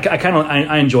entertainment. So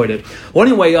I enjoyed it. Well,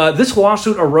 anyway, this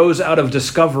lawsuit arose out of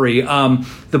Discovery.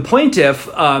 The plaintiff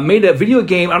made a video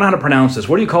game. I don't know how to pronounce this.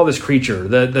 What do you call this creature?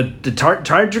 The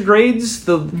tardigrades?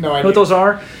 No idea. Know what those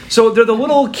are? So they're the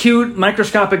little cute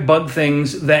microscopic bug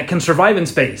things that can survive in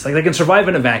space. They can survive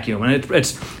in a vacuum. And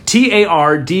it's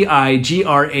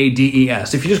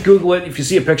TARDIGRADES. If you just Google it, if you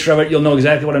see a picture of it, you'll know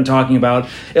exactly what I'm talking about.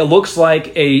 It looks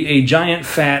like a giant,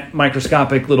 fat,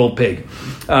 microscopic little pig.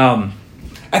 I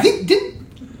think,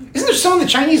 isn't there some on the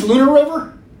Chinese lunar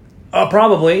rover?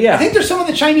 Probably, yeah. I think there's some on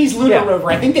the Chinese lunar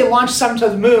rover. I think they launched some to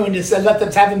the moon to let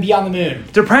them have them be on the moon.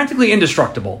 They're practically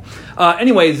indestructible.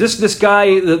 Anyway, this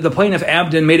guy, the plaintiff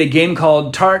Abden, made a game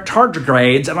called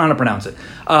Tardigrades. I don't know how to pronounce it.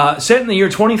 Set in the year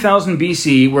 20,000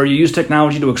 BC, where you use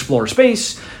technology to explore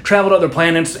space, travel to other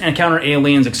planets, encounter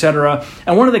aliens, etc.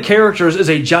 And one of the characters is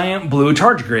a giant blue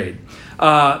tardigrade.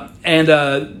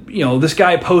 This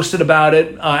guy posted about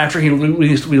it after he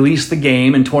released the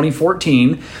game in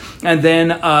 2014, and then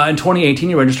in 2018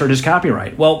 he registered his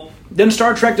copyright. Well, Then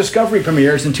Star Trek Discovery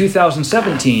premieres in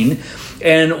 2017,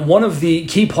 and one of the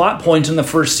key plot points in the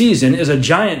first season is a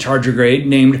giant tardigrade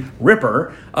named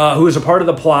Ripper, who is a part of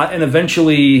the plot, and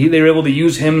eventually they were able to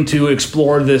use him to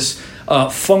explore this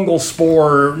fungal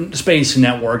spore space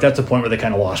network. That's the point where they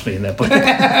kind of lost me in that. But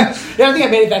yeah, I don't think I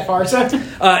made it that far. So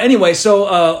anyway,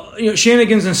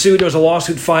 shenanigans ensued. There was a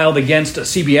lawsuit filed against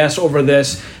CBS over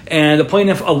this, and the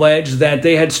plaintiff alleged that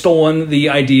they had stolen the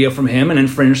idea from him and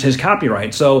infringed his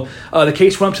copyright. So the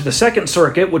case went up to the Second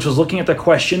Circuit, which was looking at the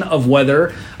question of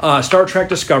whether Star Trek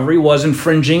Discovery was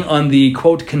infringing on the,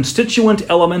 quote, constituent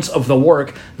elements of the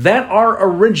work that are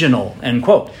original, end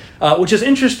quote. Which is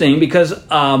interesting because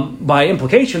by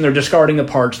implication they're discarding the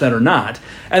parts that are not,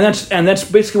 and that's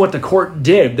basically what the court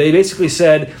did. They basically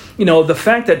said, the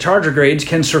fact that tardigrades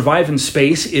can survive in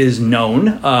space is known.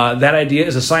 That idea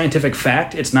is a scientific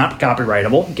fact. It's not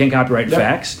copyrightable. You can't copyright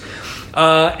facts.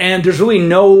 And there's really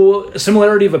no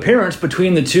similarity of appearance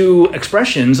between the two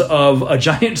expressions of a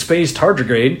giant space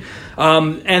tardigrade.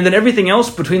 And then everything else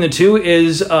between the two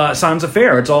is sans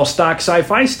affaire. It's all stock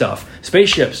sci-fi stuff.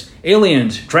 Spaceships,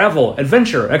 aliens, travel,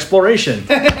 adventure, exploration.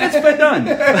 It's been done.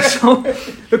 So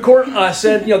the court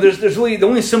said, there's really the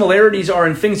only similarities are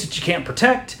in things that you can't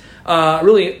protect.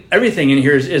 Really, everything in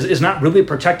here is not really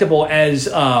protectable as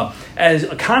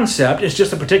a concept. It's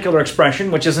just a particular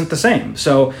expression, which isn't the same.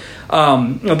 So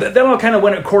that all kind of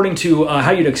went according to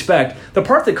how you'd expect. The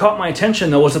part that caught my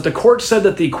attention, though, was that the court said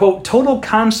that the, quote, total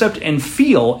concept and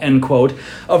feel, end quote,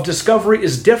 of Discovery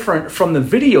is different from the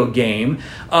video game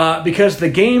because the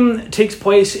game takes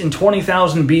place in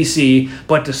 20,000 BC,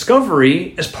 but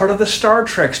Discovery is part of the Star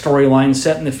Trek storyline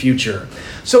set in the future.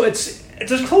 So it's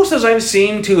as close as I've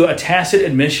seen to a tacit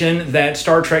admission that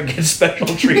Star Trek gets special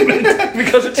treatment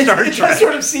because it's Star Trek. It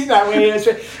sort of seems that way.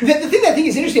 The thing that I think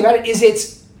is interesting about it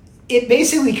is it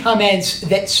basically comments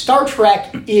that Star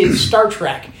Trek is Star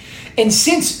Trek. And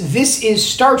since this is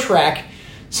Star Trek,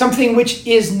 something which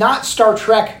is not Star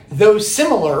Trek, though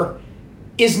similar,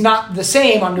 is not the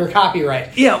same under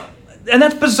copyright. Yeah, and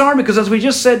that's bizarre because, as we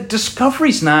just said,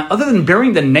 Discovery's not, other than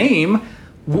bearing the name.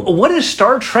 What is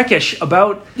Star Trek-ish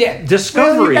about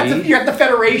Discovery? Well, you got the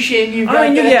Federation. You've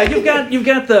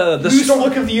got the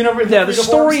look of the universe. Yeah, the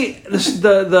story,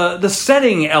 the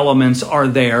setting elements are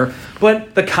there,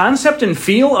 but the concept and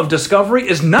feel of Discovery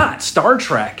is not Star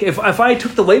Trek. If I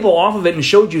took the label off of it and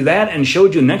showed you that and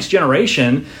showed you Next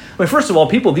Generation, I mean, first of all,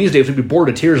 people these days would be bored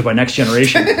to tears by Next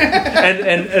Generation,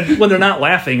 and when they're not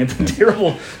laughing at the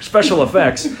terrible special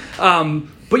effects.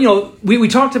 But, we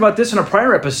talked about this in a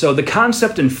prior episode. The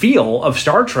concept and feel of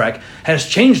Star Trek has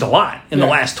changed a lot in the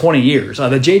last 20 years.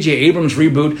 The J.J. Abrams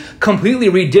reboot completely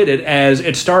redid it as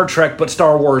it's Star Trek but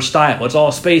Star Wars style. It's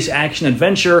all space, action,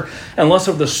 adventure, and less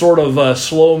of the sort of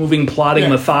slow-moving, plotting,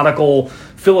 methodical,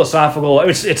 philosophical.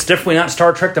 It's definitely not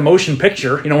Star Trek the motion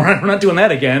picture. We're not doing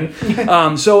that again.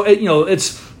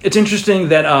 It's interesting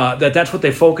that that's what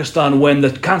they focused on when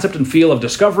the concept and feel of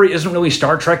Discovery isn't really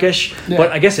Star Trek-ish,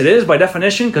 but I guess it is by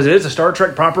definition because it is a Star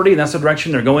Trek property and that's the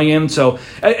direction they're going in. So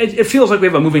it feels like we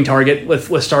have a moving target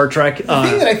with Star Trek. The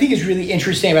thing that I think is really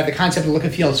interesting about the concept and look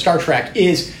and feel of Star Trek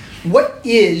is what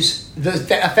is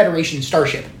a Federation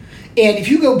starship? And if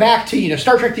you go back to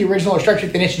Star Trek the original or Star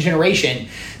Trek the Next Generation,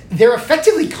 they're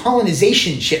effectively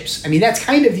colonization ships. I mean, that's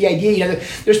kind of the idea.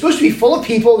 They're supposed to be full of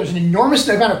people. There's an enormous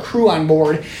amount of crew on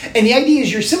board. And the idea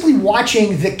is you're simply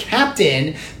watching the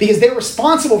captain because they're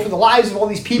responsible for the lives of all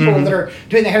these people that are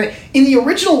doing that. In the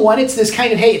original one, it's this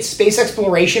kind of, hey, it's space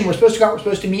exploration. We're supposed to go out. We're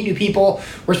supposed to meet new people.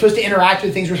 We're supposed to interact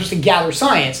with things. We're supposed to gather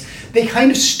science. They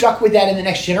kind of stuck with that in the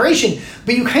Next Generation.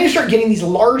 But you kind of start getting these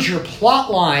larger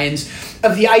plot lines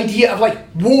of the idea of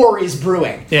war is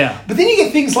brewing. Yeah. But then you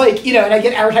get things like, and I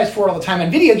get advertised for it all the time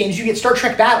on video games, you get Star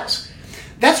Trek battles.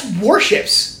 That's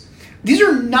warships. These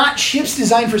are not ships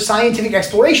designed for scientific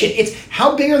exploration. It's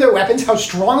how big are their weapons, how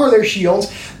strong are their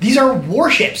shields. These are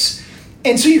warships.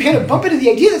 And so you kind of bump into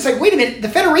the idea that's wait a minute, the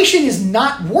Federation is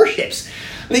not warships.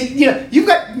 You've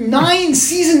got 9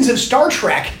 seasons of Star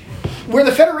Trek where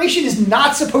the Federation is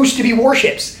not supposed to be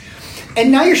warships. And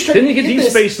now you're starting to get Deep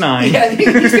Space Nine. Yeah, Deep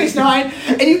Space Nine.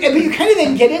 But you kind of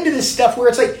then get into this stuff where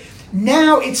it's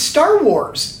now it's Star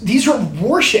Wars. These are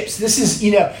warships. This is,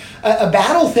 a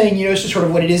battle thing, is just sort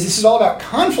of what it is. This is all about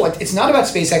conflict. It's not about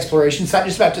space exploration. It's not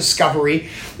just about discovery,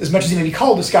 as much as it may be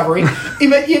called discovery.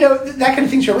 But, that kind of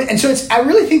thing's really... And so I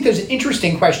really think there's an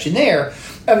interesting question there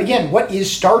of, again, what is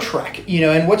Star Trek?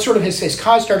 And what sort of has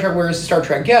caused Star Trek? Where does Star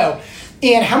Trek go?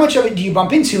 And how much of it do you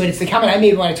bump into? And it's the comment I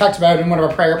made when I talked about it in one of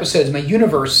our prior episodes, my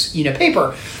universe,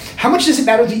 paper. how much does it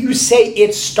matter that you say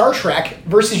it's Star Trek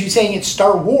versus you saying it's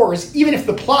Star Wars, even if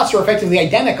the plots are effectively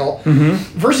identical,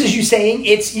 versus you saying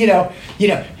it's,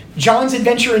 John's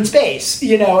Adventure in Space,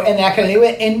 and that kind of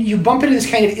thing. And you bump into this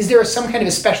kind of, is there some kind of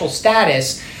a special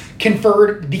status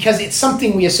conferred because it's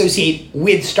something we associate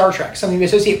with Star Trek, something we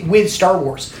associate with Star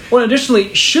Wars? Well,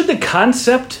 additionally, should the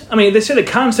concept, they said the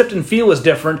concept and feel is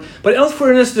different, but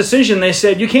elsewhere in this decision they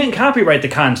said you can't copyright the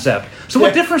concept. So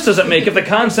what difference does it make if the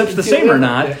concept's the same or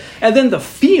not? Yeah. And then the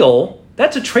feel,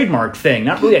 that's a trademark thing,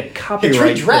 not really a copyright thing.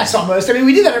 Trade dress, almost.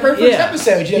 We did that in our very first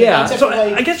episode. So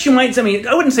I guess you might,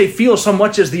 I wouldn't say feel so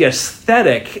much as the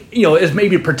aesthetic, is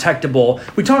maybe protectable.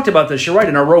 We talked about this, you're right,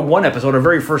 in our Rogue One episode, our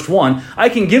very first one. I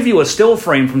can give you a still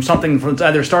frame from something from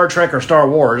either Star Trek or Star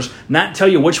Wars, not tell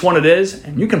you which one it is,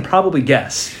 and you can probably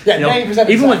guess. Yeah, 90%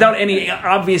 even without any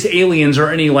obvious aliens or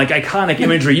any iconic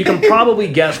imagery, you can probably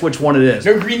guess which one it is.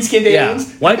 No green-skinned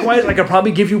aliens. Likewise, I could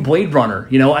probably give you Blade Runner.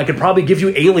 I could probably give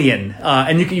you Alien.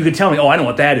 And you could tell me, I know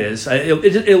what that is.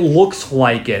 It looks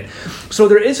like it. So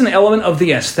there is an element of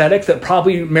the aesthetic that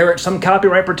probably merits some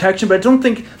copyright protection, but I don't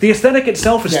think the aesthetic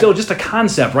itself is still just a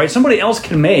concept, right? Somebody else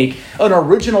can make an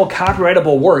original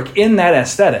copyrightable work in that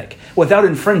aesthetic without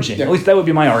infringing. Yeah. At least that would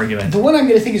be my argument. The one I'm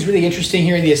going to think is really interesting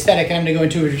here in the aesthetic, and I'm going to go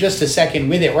into it in just a second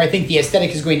with it, where I think the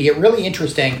aesthetic is going to get really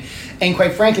interesting, and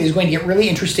quite frankly is going to get really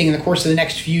interesting in the course of the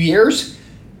next few years,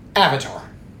 Avatar.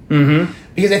 Mm-hmm.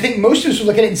 Because I think most of us would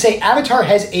look at it and say Avatar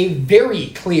has a very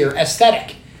clear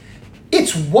aesthetic.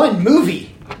 It's one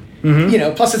movie,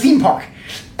 plus a theme park.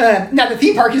 Now the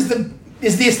theme park is the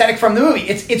aesthetic from the movie.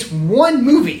 It's one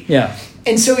movie. Yeah.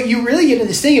 And so you really get into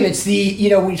this thing of it's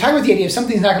the, when you talk about the idea of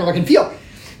something's not going to look and feel,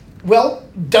 well,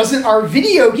 doesn't our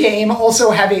video game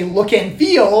also have a look and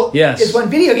feel? Yes. It's one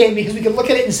video game because we can look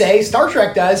at it and say Star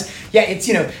Trek does. Yeah, it's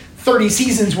 30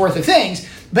 seasons worth of things.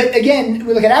 But again,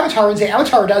 we look at Avatar and say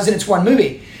Avatar does, and it's one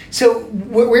movie. So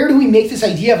where do we make this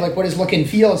idea of like what is look and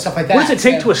feel and stuff like that? What does it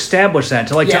take to establish that?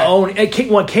 To own?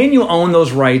 Can you own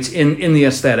those rights in the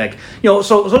aesthetic? So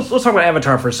let's talk about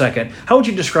Avatar for a second. How would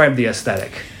you describe the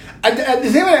aesthetic? The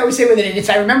thing that I always say with it is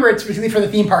I remember it's particularly for the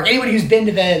theme park. Anybody who's been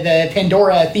to the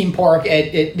Pandora theme park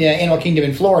at Animal Kingdom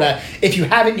in Florida, if you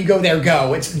haven't, you go there.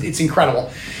 Go. It's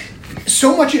incredible.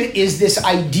 So much of it is this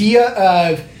idea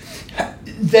of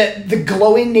the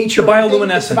glowing nature, the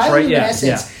bioluminescence, right?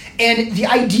 Yeah. And the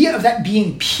idea of that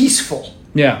being peaceful.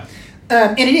 Yeah.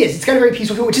 And it is. It's got a very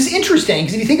peaceful feel, which is interesting,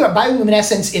 because if you think about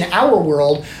bioluminescence in our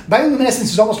world, bioluminescence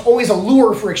is almost always a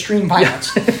lure for extreme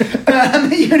violence.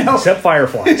 Except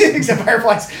fireflies. Except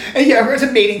fireflies. It's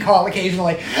a mating call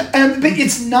occasionally. But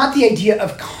it's not the idea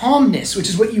of calmness, which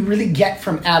is what you really get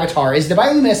from Avatar, is the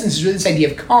bioluminescence is really this idea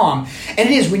of calm. And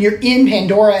it is, when you're in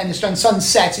Pandora and the sun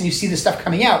sets and you see the stuff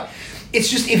coming out, it's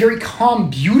just a very calm,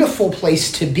 beautiful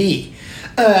place to be.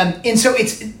 And so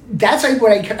that's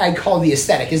what I call the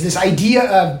aesthetic, is this idea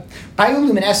of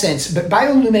bioluminescence, but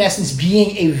bioluminescence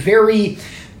being a very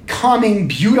calming,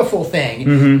 beautiful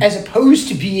thing, as opposed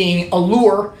to being a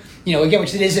lure, again,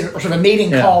 which it is a sort of a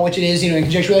mating call, which it is, in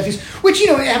conjunction with things, which,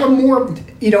 have a more,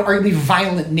 arguably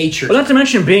violent nature. Well, not to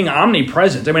mention being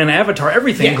omnipresent. In Avatar,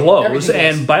 everything glows,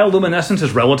 and bioluminescence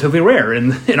is relatively rare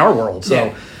in our world.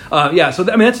 So,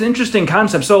 that's an interesting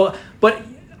concept. So, but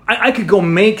I could go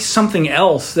make something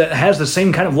else that has the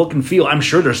same kind of look and feel. I'm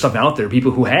sure there's stuff out there,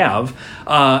 people who have,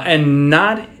 and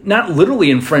not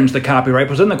literally infringe the copyright.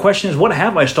 But then the question is, what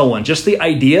have I stolen? Just the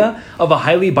idea of a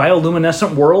highly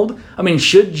bioluminescent world?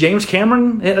 Should James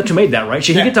Cameron, who made that, right?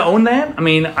 Should he get to own that?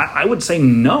 I would say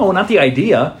no, not the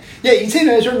idea. Yeah, you'd say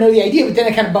no, I sort of know the idea, but then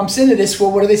it kind of bumps into this,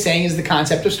 well, what are they saying is the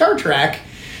concept of Star Trek,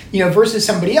 versus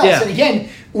somebody else. Yeah. And again,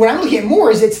 what I'm looking at more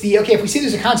is if we say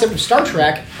there's a concept of Star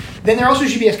Trek, then there also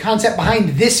should be a concept behind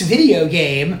this video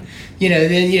game,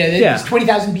 this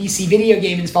 20,000 BC video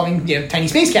game involving tiny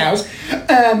space cows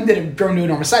that have grown to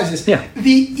enormous sizes. Yeah.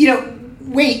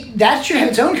 Wait, that should have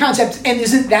its own concept, and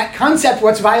isn't that concept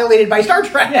what's violated by Star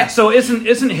Trek? Yeah. So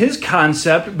isn't his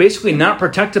concept basically not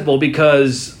protectable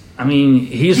because?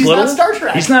 He's little. Not Star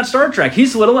Trek. He's not Star Trek.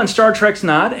 He's little, and Star Trek's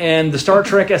not. And the Star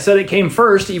Trek aesthetic came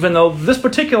first, even though this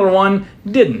particular one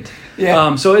didn't.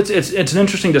 Yeah. So it's an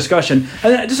interesting discussion.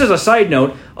 And just as a side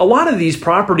note, a lot of these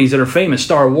properties that are famous,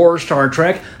 Star Wars, Star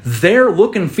Trek, their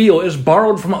look and feel is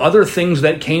borrowed from other things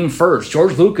that came first.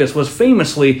 George Lucas was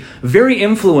famously very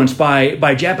influenced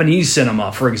by Japanese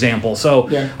cinema, for example. So,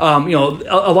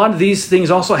 a lot of these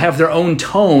things also have their own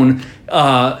tone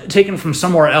taken from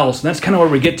somewhere else. And that's kind of where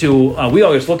we get to, we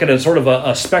always look at it as sort of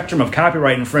a spectrum of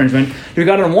copyright infringement. You've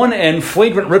got on one end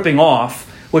flagrant ripping off,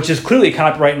 which is clearly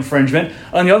copyright infringement.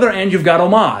 On the other end, you've got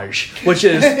homage, which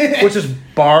is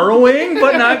borrowing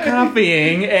but not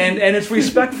copying, and it's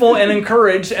respectful and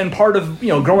encouraged and part of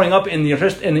growing up in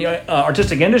the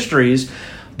artistic industries.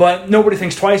 But nobody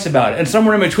thinks twice about it. And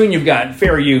somewhere in between, you've got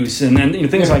fair use and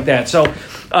things like that. So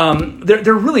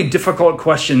they're really difficult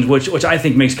questions, which I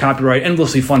think makes copyright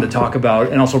endlessly fun to talk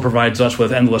about and also provides us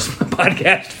with endless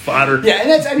podcast fodder. Yeah, and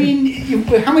that's,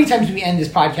 how many times do we end this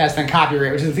podcast on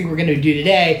copyright, which is the thing we're going to do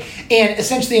today, and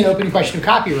essentially an open question of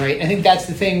copyright. I think that's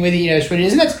the thing with it, it's what it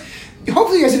is. And that's,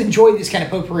 hopefully you guys have enjoyed this kind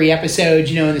of potpourri episode,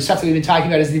 and the stuff that we've been talking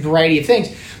about is the variety of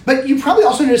things. But you probably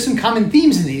also noticed some common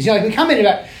themes in these. Like we commented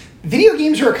about, video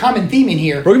games are a common theme in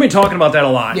here. We're going to be talking about that a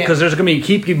lot because there's going to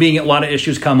keep being a lot of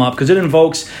issues come up because it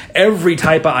invokes every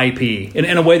type of IP in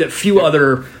a way that few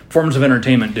other forms of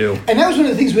entertainment do. And that was one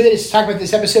of the things with it is to talk about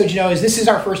this episode, is this is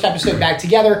our first episode back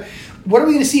together. What are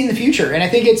we going to see in the future? And I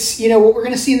think it's, what we're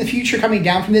going to see in the future coming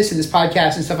down from this and this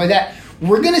podcast and stuff like that.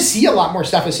 We're going to see a lot more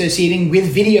stuff associating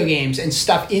with video games and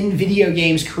stuff in video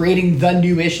games creating the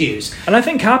new issues. And I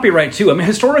think copyright, too.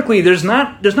 historically, there's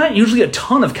not usually a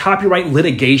ton of copyright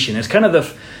litigation. It's kind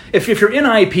of if you're in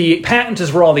IP, patent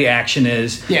is where all the action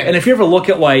is. Yeah. And if you ever look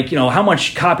at how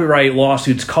much copyright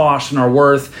lawsuits cost and are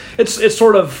worth, it's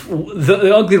sort of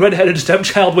the ugly red-headed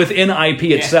stepchild within IP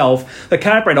itself. The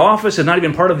Copyright Office is not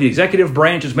even part of the executive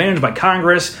branch. It's managed by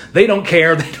Congress. They don't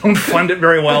care. They don't fund it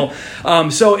very well.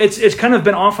 So it's kind of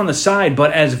been off on the side.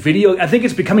 But as video, I think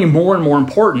it's becoming more and more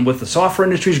important with the software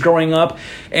industries growing up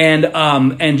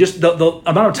and just the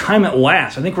amount of time it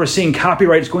lasts. I think we're seeing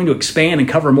copyright is going to expand and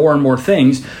cover more and more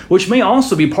things, which may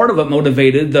also be part of what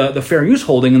motivated the fair use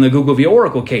holding in the Google v.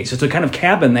 Oracle case, is to kind of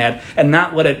cabin that and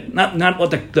not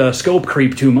let the scope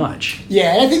creep too much.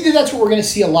 Yeah, and I think that's what we're going to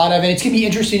see a lot of, and it's going to be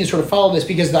interesting to sort of follow this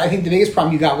because I think the biggest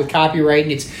problem you got with copyright,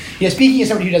 and it's speaking as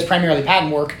somebody who does primarily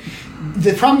patent work,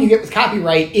 the problem you get with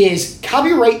copyright is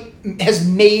copyright has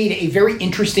made a very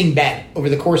interesting bed over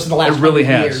the course of the last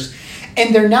years,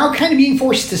 and they're now kind of being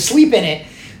forced to sleep in it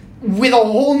with a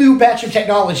whole new batch of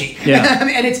technology. Yeah.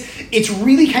 And it's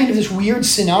really kind of this weird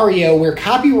scenario where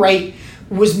copyright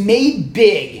was made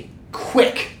big,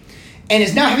 quick, and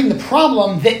is now having the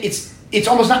problem that it's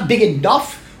almost not big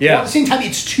enough. Yeah. Or at the same time,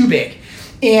 it's too big.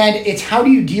 And it's how do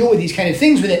you deal with these kind of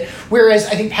things with it? Whereas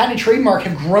I think patent and trademark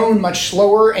have grown much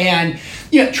slower, and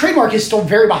trademark is still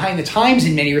very behind the times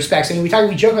in many respects. We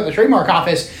joke about the trademark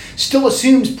office still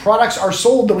assumes products are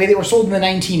sold the way they were sold in the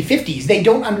 1950s. They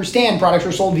don't understand products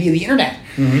are sold via the internet.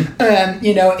 Mm-hmm.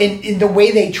 In the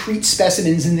way they treat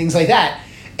specimens and things like that.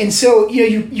 And so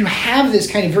you have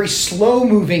this kind of very slow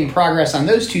moving progress on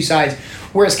those two sides.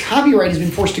 Whereas copyright has been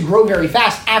forced to grow very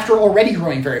fast after already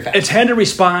growing very fast. It's had to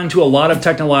respond to a lot of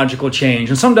technological change.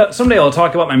 And someday I'll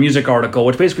talk about my music article,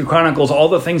 which basically chronicles all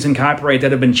the things in copyright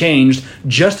that have been changed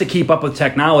just to keep up with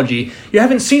technology. You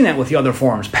haven't seen that with the other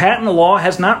forms. Patent law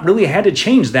has not really had to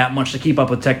change that much to keep up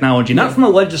with technology, not from a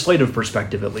legislative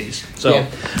perspective at least. So I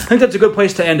think that's a good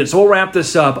place to end it. So we'll wrap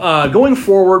this up. Going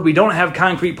forward, we don't have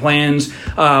concrete plans.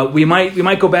 We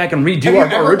might go back and redo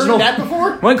our original. Heard that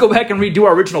before? We might go back and redo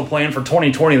our original plan for 2020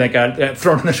 that got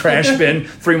thrown in the trash bin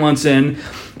 3 months in.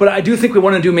 But I do think we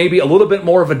want to do maybe a little bit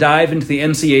more of a dive into the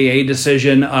NCAA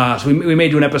decision. So we may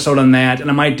do an episode on that,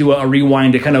 and I might do a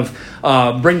rewind to kind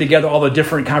of bring together all the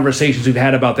different conversations we've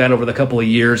had about that over the couple of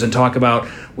years and talk about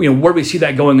where we see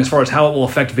that going as far as how it will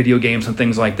affect video games and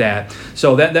things like that.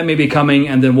 So that may be coming,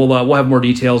 and then we'll have more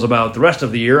details about the rest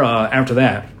of the year after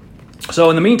that.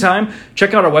 So in the meantime,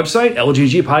 check out our website,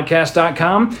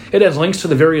 lggpodcast.com. It has links to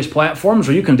the various platforms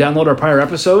where you can download our prior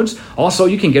episodes. Also,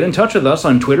 you can get in touch with us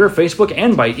on Twitter, Facebook,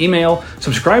 and by email.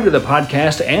 Subscribe to the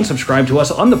podcast and subscribe to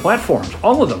us on the platforms,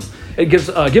 all of them. It give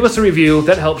us a review.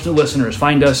 That helps new listeners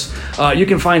find us. You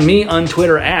can find me on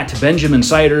Twitter at Benjamin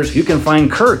Siders. You can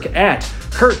find Kirk at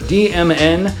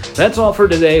KirkDMN. That's all for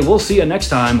today. We'll see you next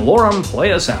time. Lorem,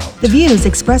 play us out. The views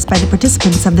expressed by the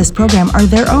participants of this program are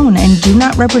their own and do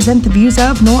not represent the views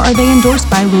of, nor are they endorsed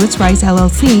by Lewis Rice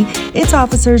LLC, its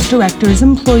officers, directors,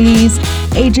 employees,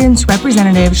 agents,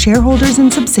 representatives, shareholders,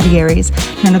 and subsidiaries.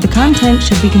 None of the content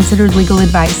should be considered legal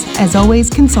advice. As always,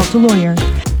 consult a lawyer.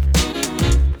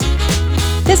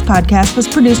 This podcast was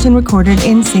produced and recorded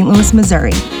in St. Louis,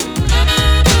 Missouri.